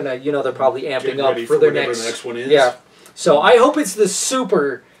gonna they're probably amping up for their next one is. Yeah. So I hope it's the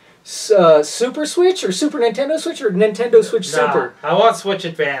Super Switch or Super Nintendo Switch or Nintendo Switch Super. I want Switch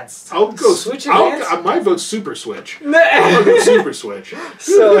Advanced. I'll go Switch Advanced. My vote's Super Switch. I'll go Super Switch.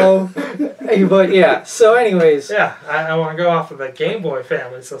 So, but yeah. So, anyways. Yeah, I want to go off of the Game Boy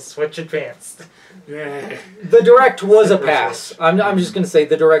family. So Switch Advanced. Yeah. The Direct was a pass. I'm just gonna say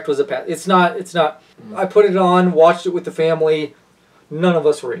the Direct was a pass. It's not. I put it on, watched it with the family. None of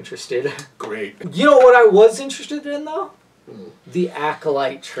us were interested. Great. You know what I was interested in though? The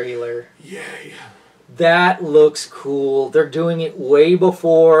Acolyte trailer. Yeah. That looks cool. They're doing it way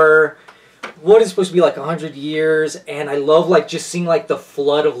before what is supposed to be like 100 years, and I love like just seeing like the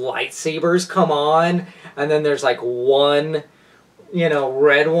flood of lightsabers come on, and then there's like one,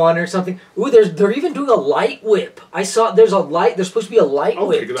 red one or something. Ooh, they're even doing a light whip. I saw there's supposed to be a light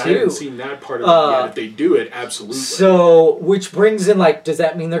whip too. I haven't seen that part of it yet. If they do it, absolutely. So, which brings in like, does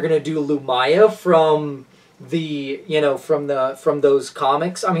that mean they're gonna do Lumaya from the from those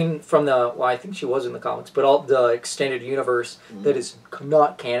comics? I mean, I think she was in the comics, but all the extended universe that is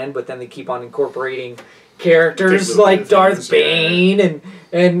not canon, but then they keep on incorporating characters like Darth Bane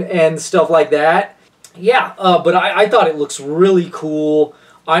and stuff like that. Yeah, but I thought it looks really cool.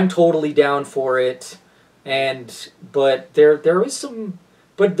 I'm totally down for it, but there is some,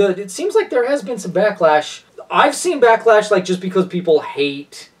 but it seems like there has been some backlash. I've seen backlash like just because people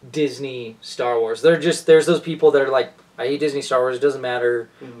hate Disney Star Wars. There's those people that are like, I hate Disney Star Wars, it doesn't matter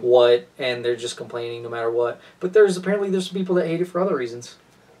what, and they're just complaining no matter what. But there's some people that hate it for other reasons.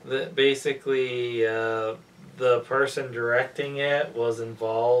 Basically, the person directing it was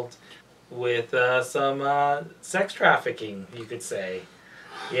involved with some sex trafficking, you could say.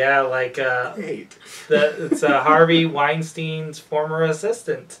 Yeah, like it's Harvey Weinstein's former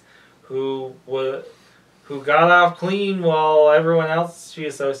assistant who got off clean while everyone else she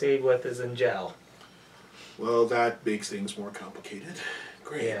associated with is in jail. Well, that makes things more complicated.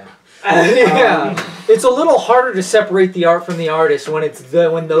 Great. Yeah. It's a little harder to separate the art from the artist when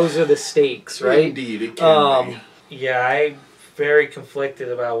when those are the stakes, right? Indeed, it can be. Yeah, I'm very conflicted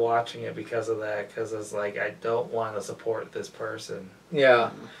about watching it because of that, because it's like I don't want to support this person.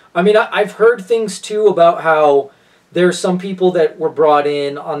 Yeah. I mean, I've heard things too about how there's some people that were brought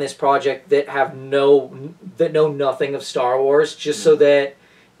in on this project that know nothing of Star Wars, just so that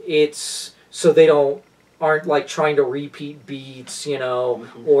they aren't like trying to repeat beats,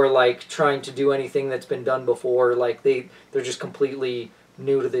 or like trying to do anything that's been done before. Like they're just completely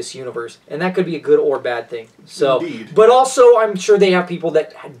new to this universe, and that could be a good or bad thing. So, Indeed. But also, I'm sure they have people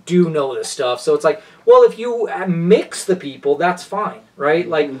that do know this stuff. So it's like, well, if you mix the people, that's fine, right?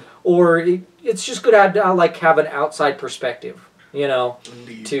 Like, or it's just good to like have an outside perspective,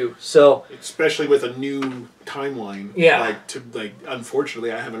 Indeed. too. So, especially with a new timeline. Yeah.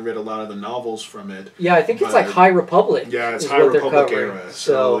 Unfortunately, I haven't read a lot of the novels from it. Yeah, I think it's like High Republic. Yeah, it's High Republic era.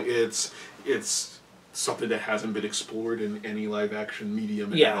 So it's something that hasn't been explored in any live action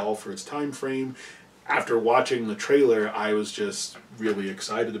medium at all for its time frame. After watching the trailer, I was just really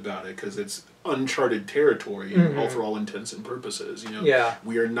excited about it because it's uncharted territory for all intents and purposes.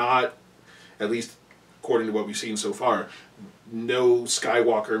 We are not, at least according to what we've seen so far, no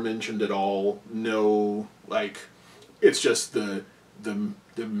Skywalker mentioned at all. No, it's just the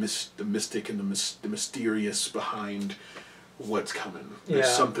mystic and the mysterious behind what's coming. There's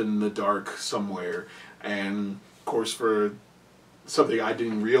something in the dark somewhere. And of course, for something I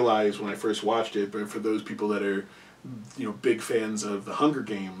didn't realize when I first watched it, but for those people that are big fans of the Hunger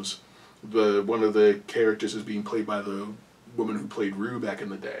Games, one of the characters is being played by the woman who played Rue back in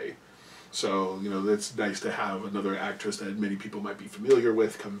the day. So, it's nice to have another actress that many people might be familiar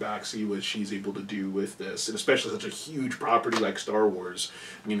with come back, see what she's able to do with this. And especially such a huge property like Star Wars.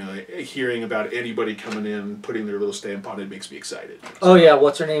 Hearing about anybody coming in, putting their little stamp on it makes me excited. Oh, yeah,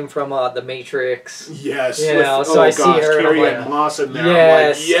 what's her name from The Matrix? Yes. So I see her. Carrie-Ann Moss in there.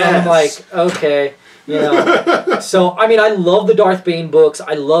 Yes. I'm like, okay. So, I mean, I love the Darth Bane books.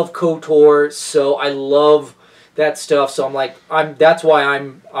 I love KOTOR, so I love that stuff, so I'm like, that's why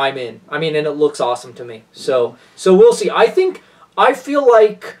I'm in. I mean, and it looks awesome to me. So we'll see. I feel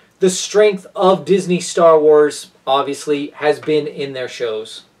like the strength of Disney Star Wars obviously has been in their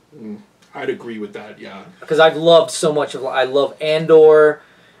shows. I'd agree with that, yeah. Because I've loved so much of. I love Andor,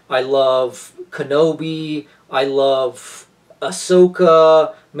 I love Kenobi, I love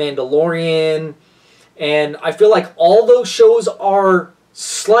Ahsoka, Mandalorian, and I feel like all those shows are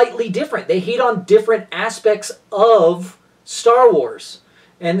slightly different. They hit on different aspects of Star Wars,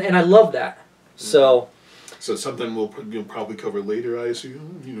 and I love that. So something you'll probably cover later, I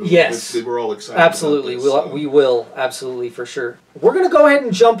assume. Yes, we're all excited. Absolutely, about this, we will absolutely for sure. We're gonna go ahead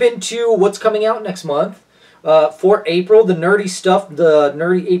and jump into what's coming out next month for April. The nerdy stuff, the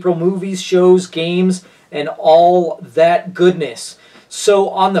nerdy April movies, shows, games, and all that goodness. So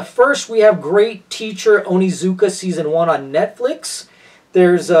on the 1st, we have Great Teacher Onizuka Season 1 on Netflix.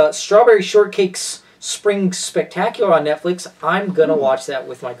 There's Strawberry Shortcake's Spring Spectacular on Netflix. I'm gonna watch that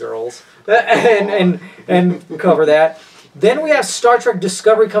with my girls and cover that. Then we have Star Trek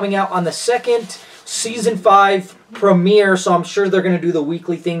Discovery coming out on the 2nd, Season 5 premiere, so I'm sure they're gonna do the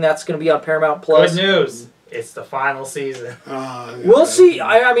weekly thing. That's gonna be on Paramount Plus. Good news. It's the final season. We'll see.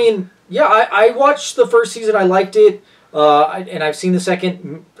 I mean, yeah, I watched the first season. I liked it. And I've seen the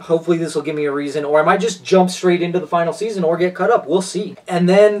second. Hopefully this will give me a reason. Or I might just jump straight into the final season or get cut up. We'll see. And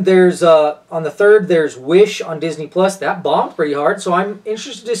then there's, on the 3rd, there's Wish on Disney+. That bombed pretty hard. So I'm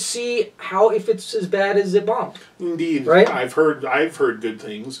interested to see if it's as bad as it bombed. Indeed. Right? I've heard good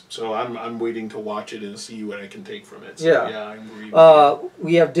things. So I'm waiting to watch it and see what I can take from it. So, yeah.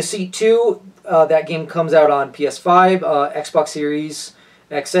 We have Deceit 2. That game comes out on PS5, Xbox Series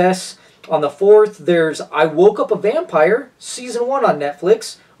XS. On the 4th, there's I Woke Up a Vampire, Season 1 on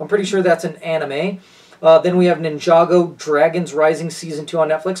Netflix. I'm pretty sure that's an anime. Then we have Ninjago Dragons Rising Season 2 on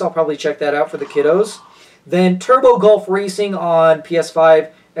Netflix. I'll probably check that out for the kiddos. Then Turbo Golf Racing on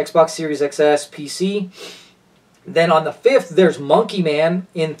PS5, Xbox Series XS, PC. Then on the 5th, there's Monkey Man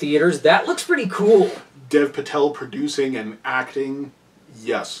in theaters. That looks pretty cool. Dev Patel producing and acting,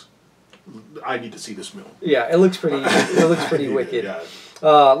 yes. I need to see this film. Yeah, it looks pretty wicked. Yeah.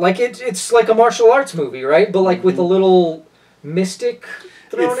 Like it's like a martial arts movie, right? But like with a little mystic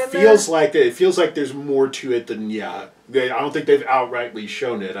thrown in there. It feels like there's more to it than I don't think they've outrightly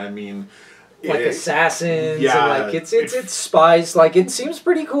shown it. I mean, like assassins, and like it's spies. Like it seems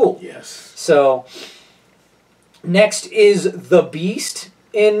pretty cool. Yes. So next is The Beast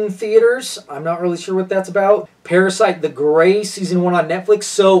in theaters. I'm not really sure what that's about. Parasite: The Grey Season 1 on Netflix.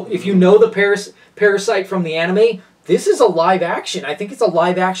 So if you know the Parasite from the anime, this is a live action. I think it's a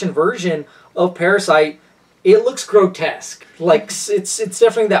live action version of Parasite. It looks grotesque. Like it's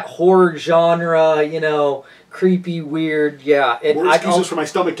definitely that horror genre, creepy, weird. Yeah. More excuses for my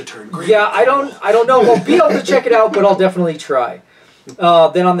stomach to turn green. Yeah, I don't know. I'll be able to check it out, but I'll definitely try.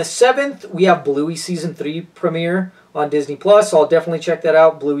 Then on the 7th, we have Bluey Season 3 premiere on Disney+. So I'll definitely check that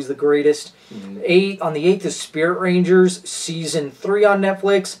out. Bluey's the greatest. On the 8th is Spirit Rangers Season 3 on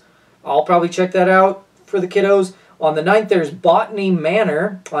Netflix. I'll probably check that out for the kiddos. On the 9th, there's Botany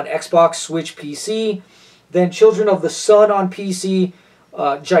Manor on Xbox, Switch, PC. Then Children of the Sun on PC.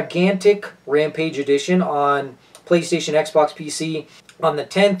 Gigantic Rampage Edition on PlayStation, Xbox, PC. On the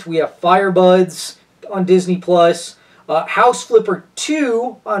 10th, we have Firebuds on Disney+. House Flipper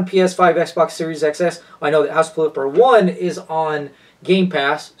 2 on PS5, Xbox Series XS. I know that House Flipper 1 is on Game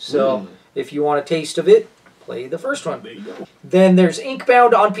Pass, so if you want a taste of it, play the first one. There you go. Then there's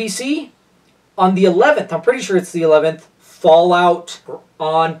Inkbound on PC. On the 11th, I'm pretty sure it's the 11th, Fallout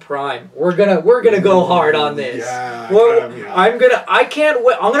on Prime. We're gonna go hard on this. Yeah, I can't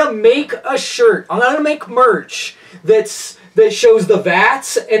wait. I'm gonna make a shirt. I'm gonna make merch that shows the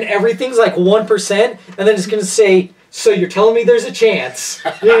VATs and everything's like 1%, and then it's gonna say, "So you're telling me there's a chance?"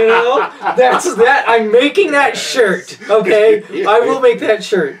 That's that. I'm making that shirt. Okay, I will make that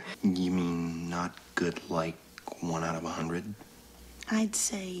shirt. You mean not good like 1 out of 100? I'd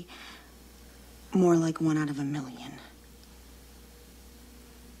say more like 1 out of 1,000,000.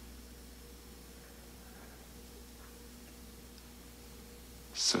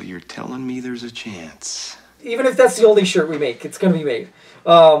 So you're telling me there's a chance? Even if that's the only shirt we make, it's going to be made.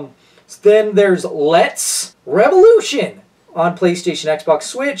 Then there's Let's Revolution on PlayStation, Xbox,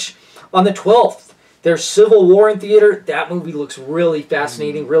 Switch. On the 12th, there's Civil War in theater. That movie looks really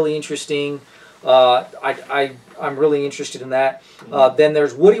fascinating, really interesting. I'm really interested in that. Then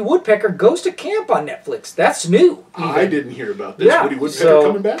there's Woody Woodpecker Goes to Camp on Netflix. That's new. I didn't hear about this. Yeah, Woody Woodpecker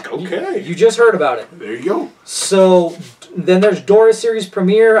coming back? Okay. You just heard about it. There you go. So then there's Dora series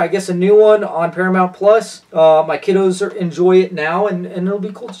premiere. I guess a new one on Paramount Plus. My kiddos enjoy it now, and it'll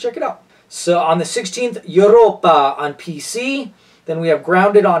be cool to check it out. So on the 16th, Europa on PC. Then we have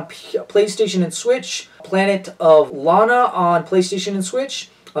Grounded on PlayStation and Switch. Planet of Lana on PlayStation and Switch.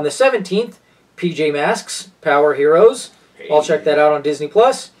 On the 17th, PJ Masks, Power Heroes. I'll check that out on Disney+.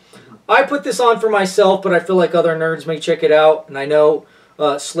 I put this on for myself, but I feel like other nerds may check it out. And I know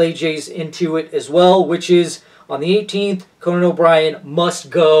Slay J's into it as well, which is On the 18th, Conan O'Brien must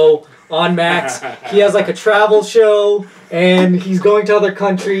go on Max. He has like a travel show, and he's going to other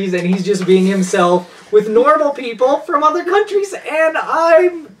countries, and he's just being himself with normal people from other countries, and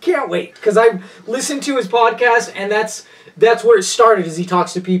I can't wait, because I listened to his podcast, and that's where it started, is he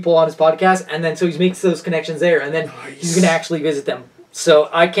talks to people on his podcast, and then so he makes those connections there, and then he's going to actually visit them. So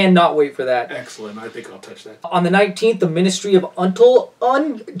I cannot wait for that. Excellent. I think I'll touch that. On the 19th, The Ministry of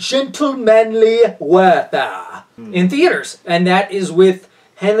Ungentlemanly Weather in theaters. And that is with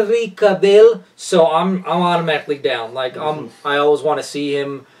Henry Cavill. So I'm automatically down. Like, I always want to see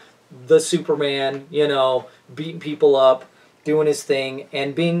him, the Superman, you know, beating people up, doing his thing,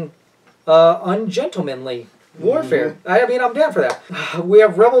 and being ungentlemanly. Warfare. I mean, I'm down for that. We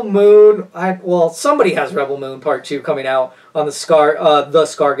have Rebel Moon. Well, somebody has Rebel Moon Part 2 coming out on the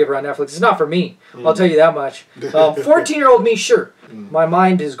Scargiver on Netflix. It's not for me. I'll tell you that much. 14-year-old me, sure. My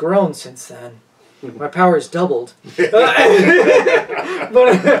mind has grown since then. My power has doubled.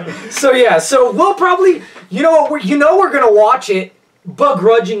 So we'll probably, we're gonna watch it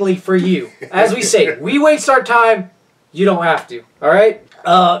begrudgingly for you. As we say, we waste our time. You don't have to. All right.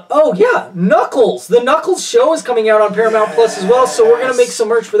 Oh yeah, Knuckles. The Knuckles show is coming out on Paramount Plus as well, so we're gonna make some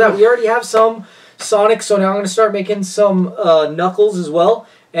merch for that. We already have some Sonic, so now I'm gonna start making some Knuckles as well.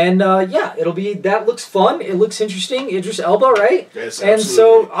 And yeah, that looks fun. It looks interesting. Idris Elba, right? Yes, absolutely. And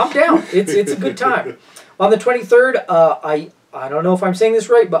so I'm down. It's a good time. On the 23rd, I don't know if I'm saying this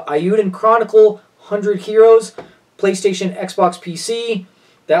right, but Ayuden Chronicle 100 Heroes, PlayStation, Xbox, PC.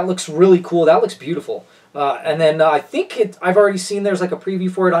 That looks really cool. That looks beautiful. And then I think I've already seen there's like a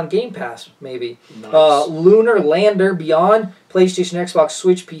preview for it on Game Pass, maybe. Nice. Lunar Lander Beyond, PlayStation, Xbox,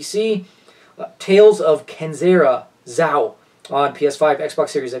 Switch, PC. Tales of Kenzera Zhao on PS5, Xbox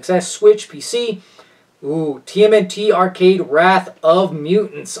Series XS, Switch, PC. Ooh, TMNT Arcade Wrath of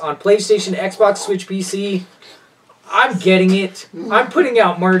Mutants on PlayStation, Xbox, Switch, PC. I'm getting it. I'm putting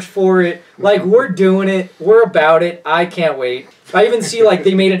out merch for it. Like, we're doing it. We're about it. I can't wait. I even see like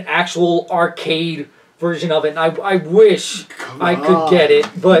they made an actual arcade version of it, and I wish I could get it,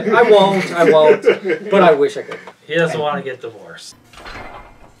 but I won't, but I wish I could. He doesn't want to get divorced.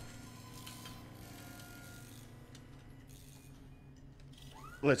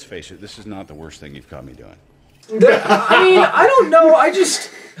 Let's face it, this is not the worst thing you've caught me doing. I mean, I don't know, I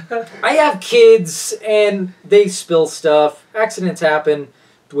have kids, and they spill stuff. Accidents happen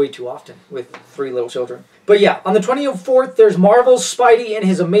way too often with 3 little children. But yeah, on the 24th, there's Marvel's Spidey and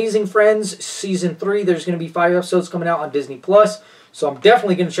His Amazing Friends Season 3. There's going to be 5 episodes coming out on Disney+. So I'm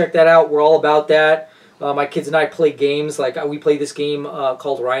definitely going to check that out. We're all about that. My kids and I play games. Like, we play this game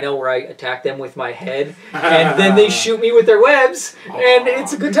called Rhino, where I attack them with my head. And then they shoot me with their webs. And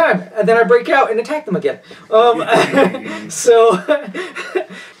it's a good time. And then I break out and attack them again. So...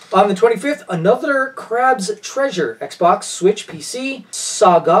 On the 25th, another Crab's Treasure, Xbox, Switch, PC.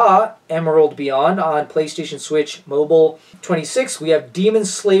 Saga, Emerald Beyond on PlayStation, Switch, Mobile. 26th, we have Demon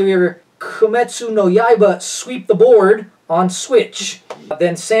Slayer Kimetsu no Yaiba Sweep the Board on Switch.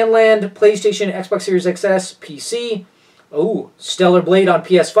 Then Sandland, PlayStation, Xbox Series XS, PC. Oh, Stellar Blade on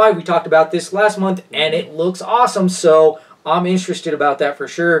PS5. We talked about this last month, and it looks awesome, so I'm interested about that for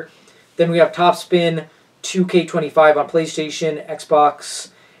sure. Then we have Top Spin 2K25 on PlayStation, Xbox,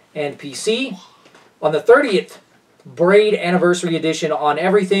 and PC. On the 30th, Braid Anniversary Edition on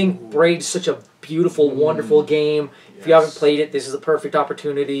everything. Braid's such a beautiful, wonderful game. If you haven't played it, this is a perfect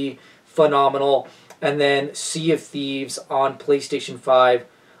opportunity. Phenomenal. And then Sea of Thieves on PlayStation 5.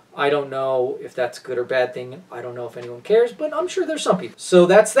 I don't know if that's a good or bad thing. I don't know if anyone cares, but I'm sure there's some people. So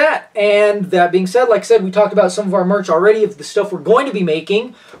that's that. And that being said, like I said, we talked about some of our merch already of the stuff we're going to be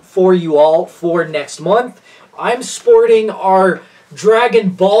making for you all for next month. I'm sporting our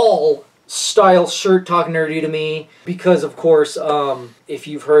Dragon Ball style shirt, Talk Nerdy to Me, because of course, if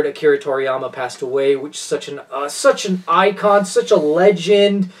you've heard, Akira Toriyama passed away, which is such an icon, such a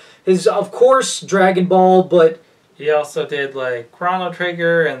legend. His, of course, Dragon Ball, but he also did like Chrono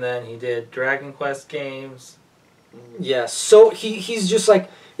Trigger, and then he did Dragon Quest games. Yes, so he's just like,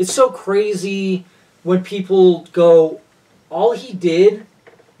 it's so crazy when people go, all he did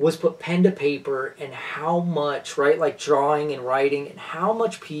was put pen to paper, and how much, right, like drawing and writing, and how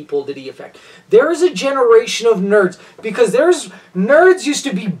much people did he affect. There is a generation of nerds, because nerds used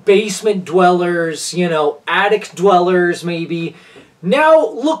to be basement dwellers, attic dwellers maybe.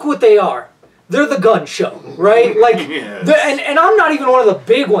 Now, look what they are. They're the gun show, right? Like, yes. And I'm not even one of the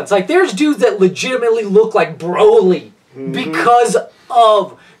big ones. Like, there's dudes that legitimately look like Broly because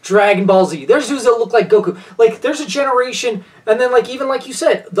of Dragon Ball Z. There's dudes that look like Goku. Like, there's a generation, and then, like, even like you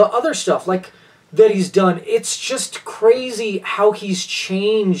said, the other stuff, like, that he's done. It's just crazy how he's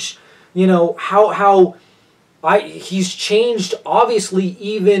changed, how he's changed, obviously,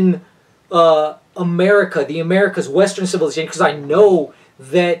 even America, the America's Western civilization, because I know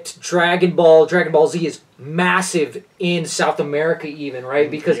that Dragon Ball Z is massive in South America even,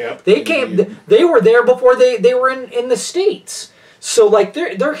 right? Because they were there before they were in the States. So like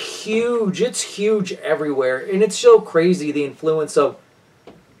they're huge. It's huge everywhere. And it's so crazy the influence of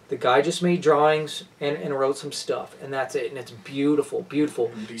the guy just made drawings and wrote some stuff, and that's it. And it's beautiful, beautiful.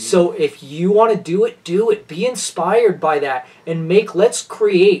 Indeed. So if you want to do it, do it. Be inspired by that and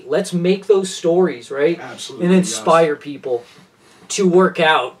let's make those stories, right? Absolutely. And inspire people to work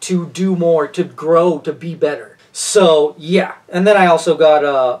out, to do more, to grow, to be better. So, yeah. And then I also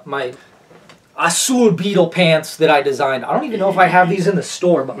got my Azul Beetle pants that I designed. I don't even know if I have these in the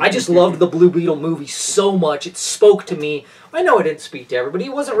store, but I just loved the Blue Beetle movie so much. It spoke to me. I know it didn't speak to everybody.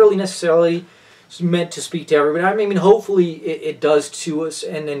 It wasn't really necessarily meant to speak to everybody. I mean, hopefully it does to us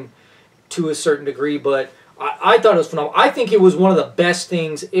and then to a certain degree, but I thought it was phenomenal. I think it was one of the best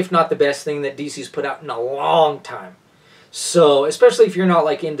things, if not the best thing, that DC's put out in a long time. So, especially if you're not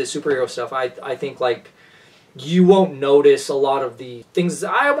like into superhero stuff, I think like you won't notice a lot of the things,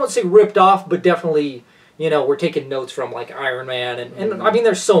 I won't say ripped off, but definitely, you know, we're taking notes from like Iron Man and I mean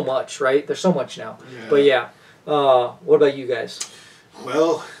there's so much, right? There's so much now. Yeah. But yeah. What about you guys?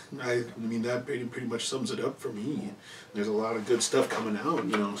 Well, I mean that pretty much sums it up for me. There's a lot of good stuff coming out,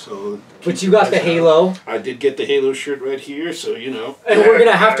 you know. So, but you got the Halo. I did get the Halo shirt right here, so you know. And we're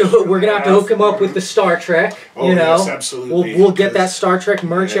gonna have to hook him up with the Star Trek. Oh, you know, yes, absolutely. We'll get that Star Trek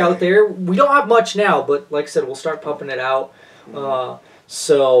merch out there. We don't have much now, but like I said, we'll start pumping it out.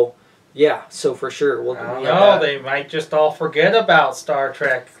 So yeah, so for sure we'll. I don't know. They might just all forget about Star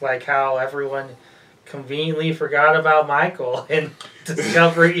Trek, like how everyone conveniently forgot about Michael in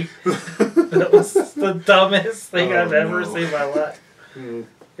Discovery. That was the dumbest thing I've ever seen in my life.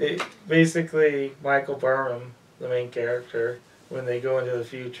 Basically, Michael Burnham, the main character, when they go into the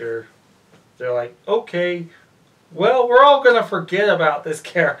future, they're like, okay, well, we're all going to forget about this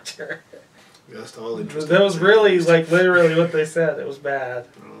character. That's all interesting. That was really, like, literally what they said. It was bad.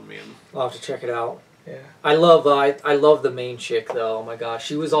 Oh, man. I'll have to check it out. Yeah. I love the main chick though. Oh my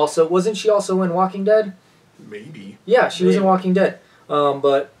gosh, wasn't she also in Walking Dead? Maybe. Yeah, she was in Walking Dead.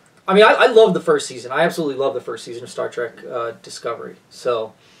 But I mean, I love the first season. I absolutely love the first season of Star Trek Discovery.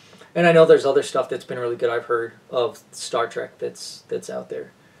 So, and I know there's other stuff that's been really good. I've heard of Star Trek that's out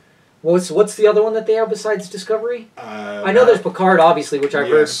there. What's the other one that they have besides Discovery? I know there's Picard, obviously, which I've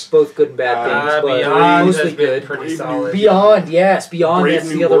heard both good and bad things, but Beyond mostly good. Pretty solid. Beyond, yes, Beyond. Brave That's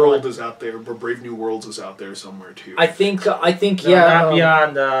New the other World one. is out there, but Brave New Worlds is out there somewhere too. I think, no, yeah. Not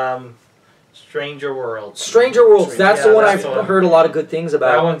Beyond. Stranger Worlds. Stranger Worlds. That's the one I've heard a lot of good things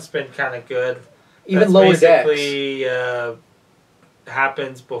about. That one's been kind of good. Even Lower Decks. Basically,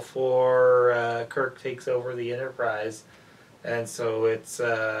 happens before Kirk takes over the Enterprise, and so it's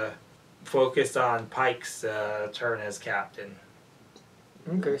focused on Pike's turn as captain.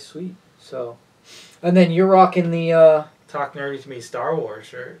 Okay, sweet. So, and then you're rocking the Talk Nerdy to Me Star Wars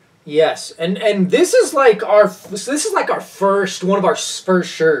shirt. Yes, and this is like our first one of our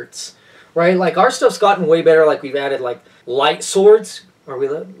first shirts, right? Like our stuff's gotten way better. Like we've added like light swords. Are we,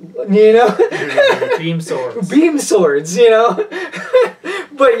 you know, beam swords? Beam swords, you know.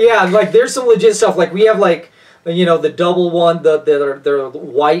 But yeah, like there's some legit stuff. Like we have like, you know, the double one, the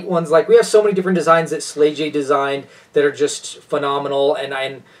white ones. Like we have so many different designs that Slay J designed that are just phenomenal, and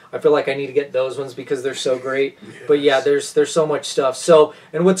I feel like I need to get those ones because they're so great. Yes. But yeah, there's so much stuff. So,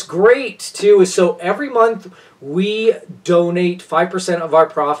 and what's great too is so every month we donate 5% of our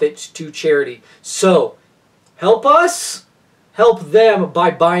profits to charity. So help us, help them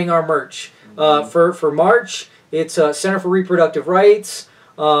by buying our merch. For March, it's Center for Reproductive Rights.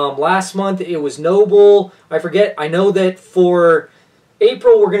 Last month it was Noble. I forget. I know that for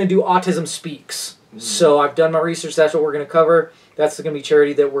April we're going to do Autism Speaks. So I've done my research. That's what we're going to cover. That's going to be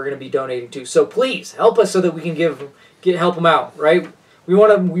charity that we're going to be donating to. So please help us so that we can help them out. Right? We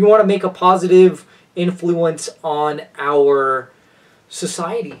want to make a positive influence on our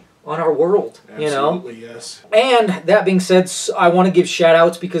society, on our world. Absolutely, you know. Yes. And that being said, I want to give shout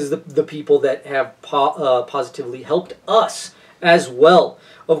outs because the people that have positively helped us as well.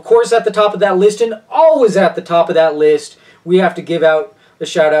 Of course, at the top of that list, and always at the top of that list, we have to give out a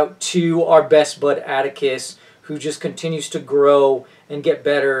shout out to our best bud Atticus, who just continues to grow and get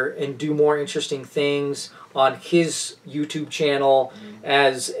better and do more interesting things on his YouTube channel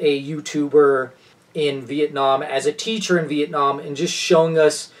as a YouTuber in Vietnam, as a teacher in Vietnam, and just showing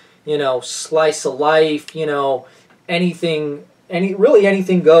us, you know, slice of life, you know, anything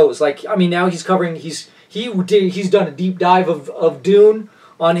goes. Like, I mean, now he's covering, he's done a deep dive of Dune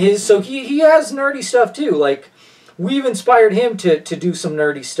on his. So he has nerdy stuff too. Like, we've inspired him to do some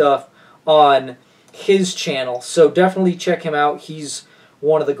nerdy stuff on his channel. So definitely check him out. He's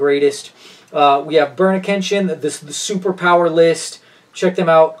one of the greatest. We have Burnikenshin, the Superpower List. Check them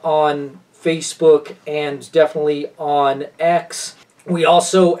out on Facebook and definitely on X. We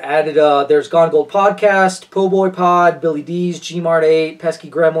also added, there's Gone Gold Podcast, Po' Boy Pod, Billy D's, Gmart 8,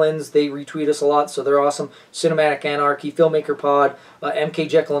 Pesky Gremlins. They retweet us a lot, so they're awesome. Cinematic Anarchy, Filmmaker Pod, MK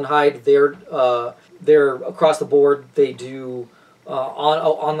Jekyll and Hyde. They're across the board. They do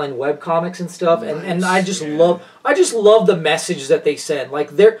online web comics and stuff, and I just love the message that they send. Like,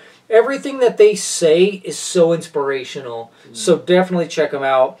 everything that they say is so inspirational. So definitely check them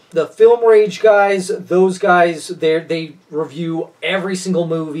out. The Film Rage guys, those guys, they review every single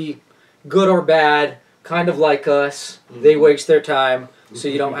movie, good or bad, kind of like us. They waste their time, so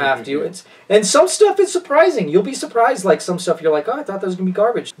you don't have to. And some stuff is surprising. You'll be surprised, like some stuff you're like, oh, I thought that was going to be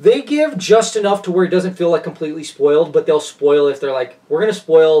garbage. They give just enough to where it doesn't feel like completely spoiled, but they'll spoil if they're like, we're going to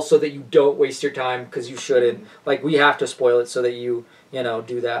spoil so that you don't waste your time, because you shouldn't. Like, we have to spoil it so that you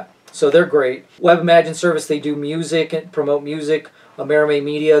do that. So they're great. Web Imagine Service, they do music and promote music. Merime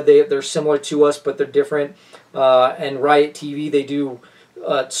Media, they're similar to us, but they're different. And Riot TV, they do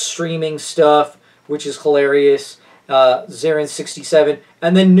streaming stuff, which is hilarious. Zarin67.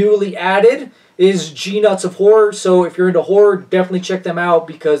 And then newly added is G-Nuts of Horror. So if you're into horror, definitely check them out,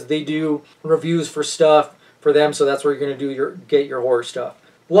 because they do reviews for stuff for them. So that's where you're going to get your horror stuff.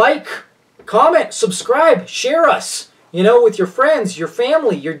 Like, comment, subscribe, share us. With your friends, your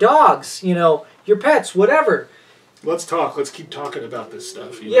family, your dogs, your pets, whatever. Let's talk. Let's keep talking about this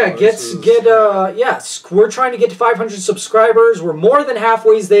stuff. We're trying to get to 500 subscribers. We're more than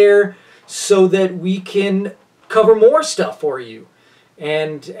halfway there, so that we can cover more stuff for you.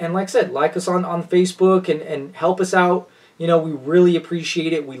 And like I said, like us on Facebook and help us out. We really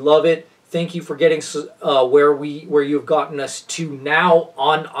appreciate it. We love it. Thank you for getting where you've gotten us to now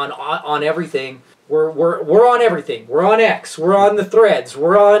on everything. We're on everything. We're on X. We're on the Threads.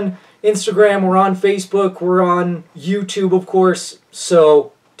 We're on Instagram. We're on Facebook. We're on YouTube, of course.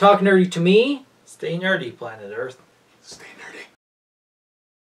 So, talk nerdy to me. Stay nerdy, planet Earth.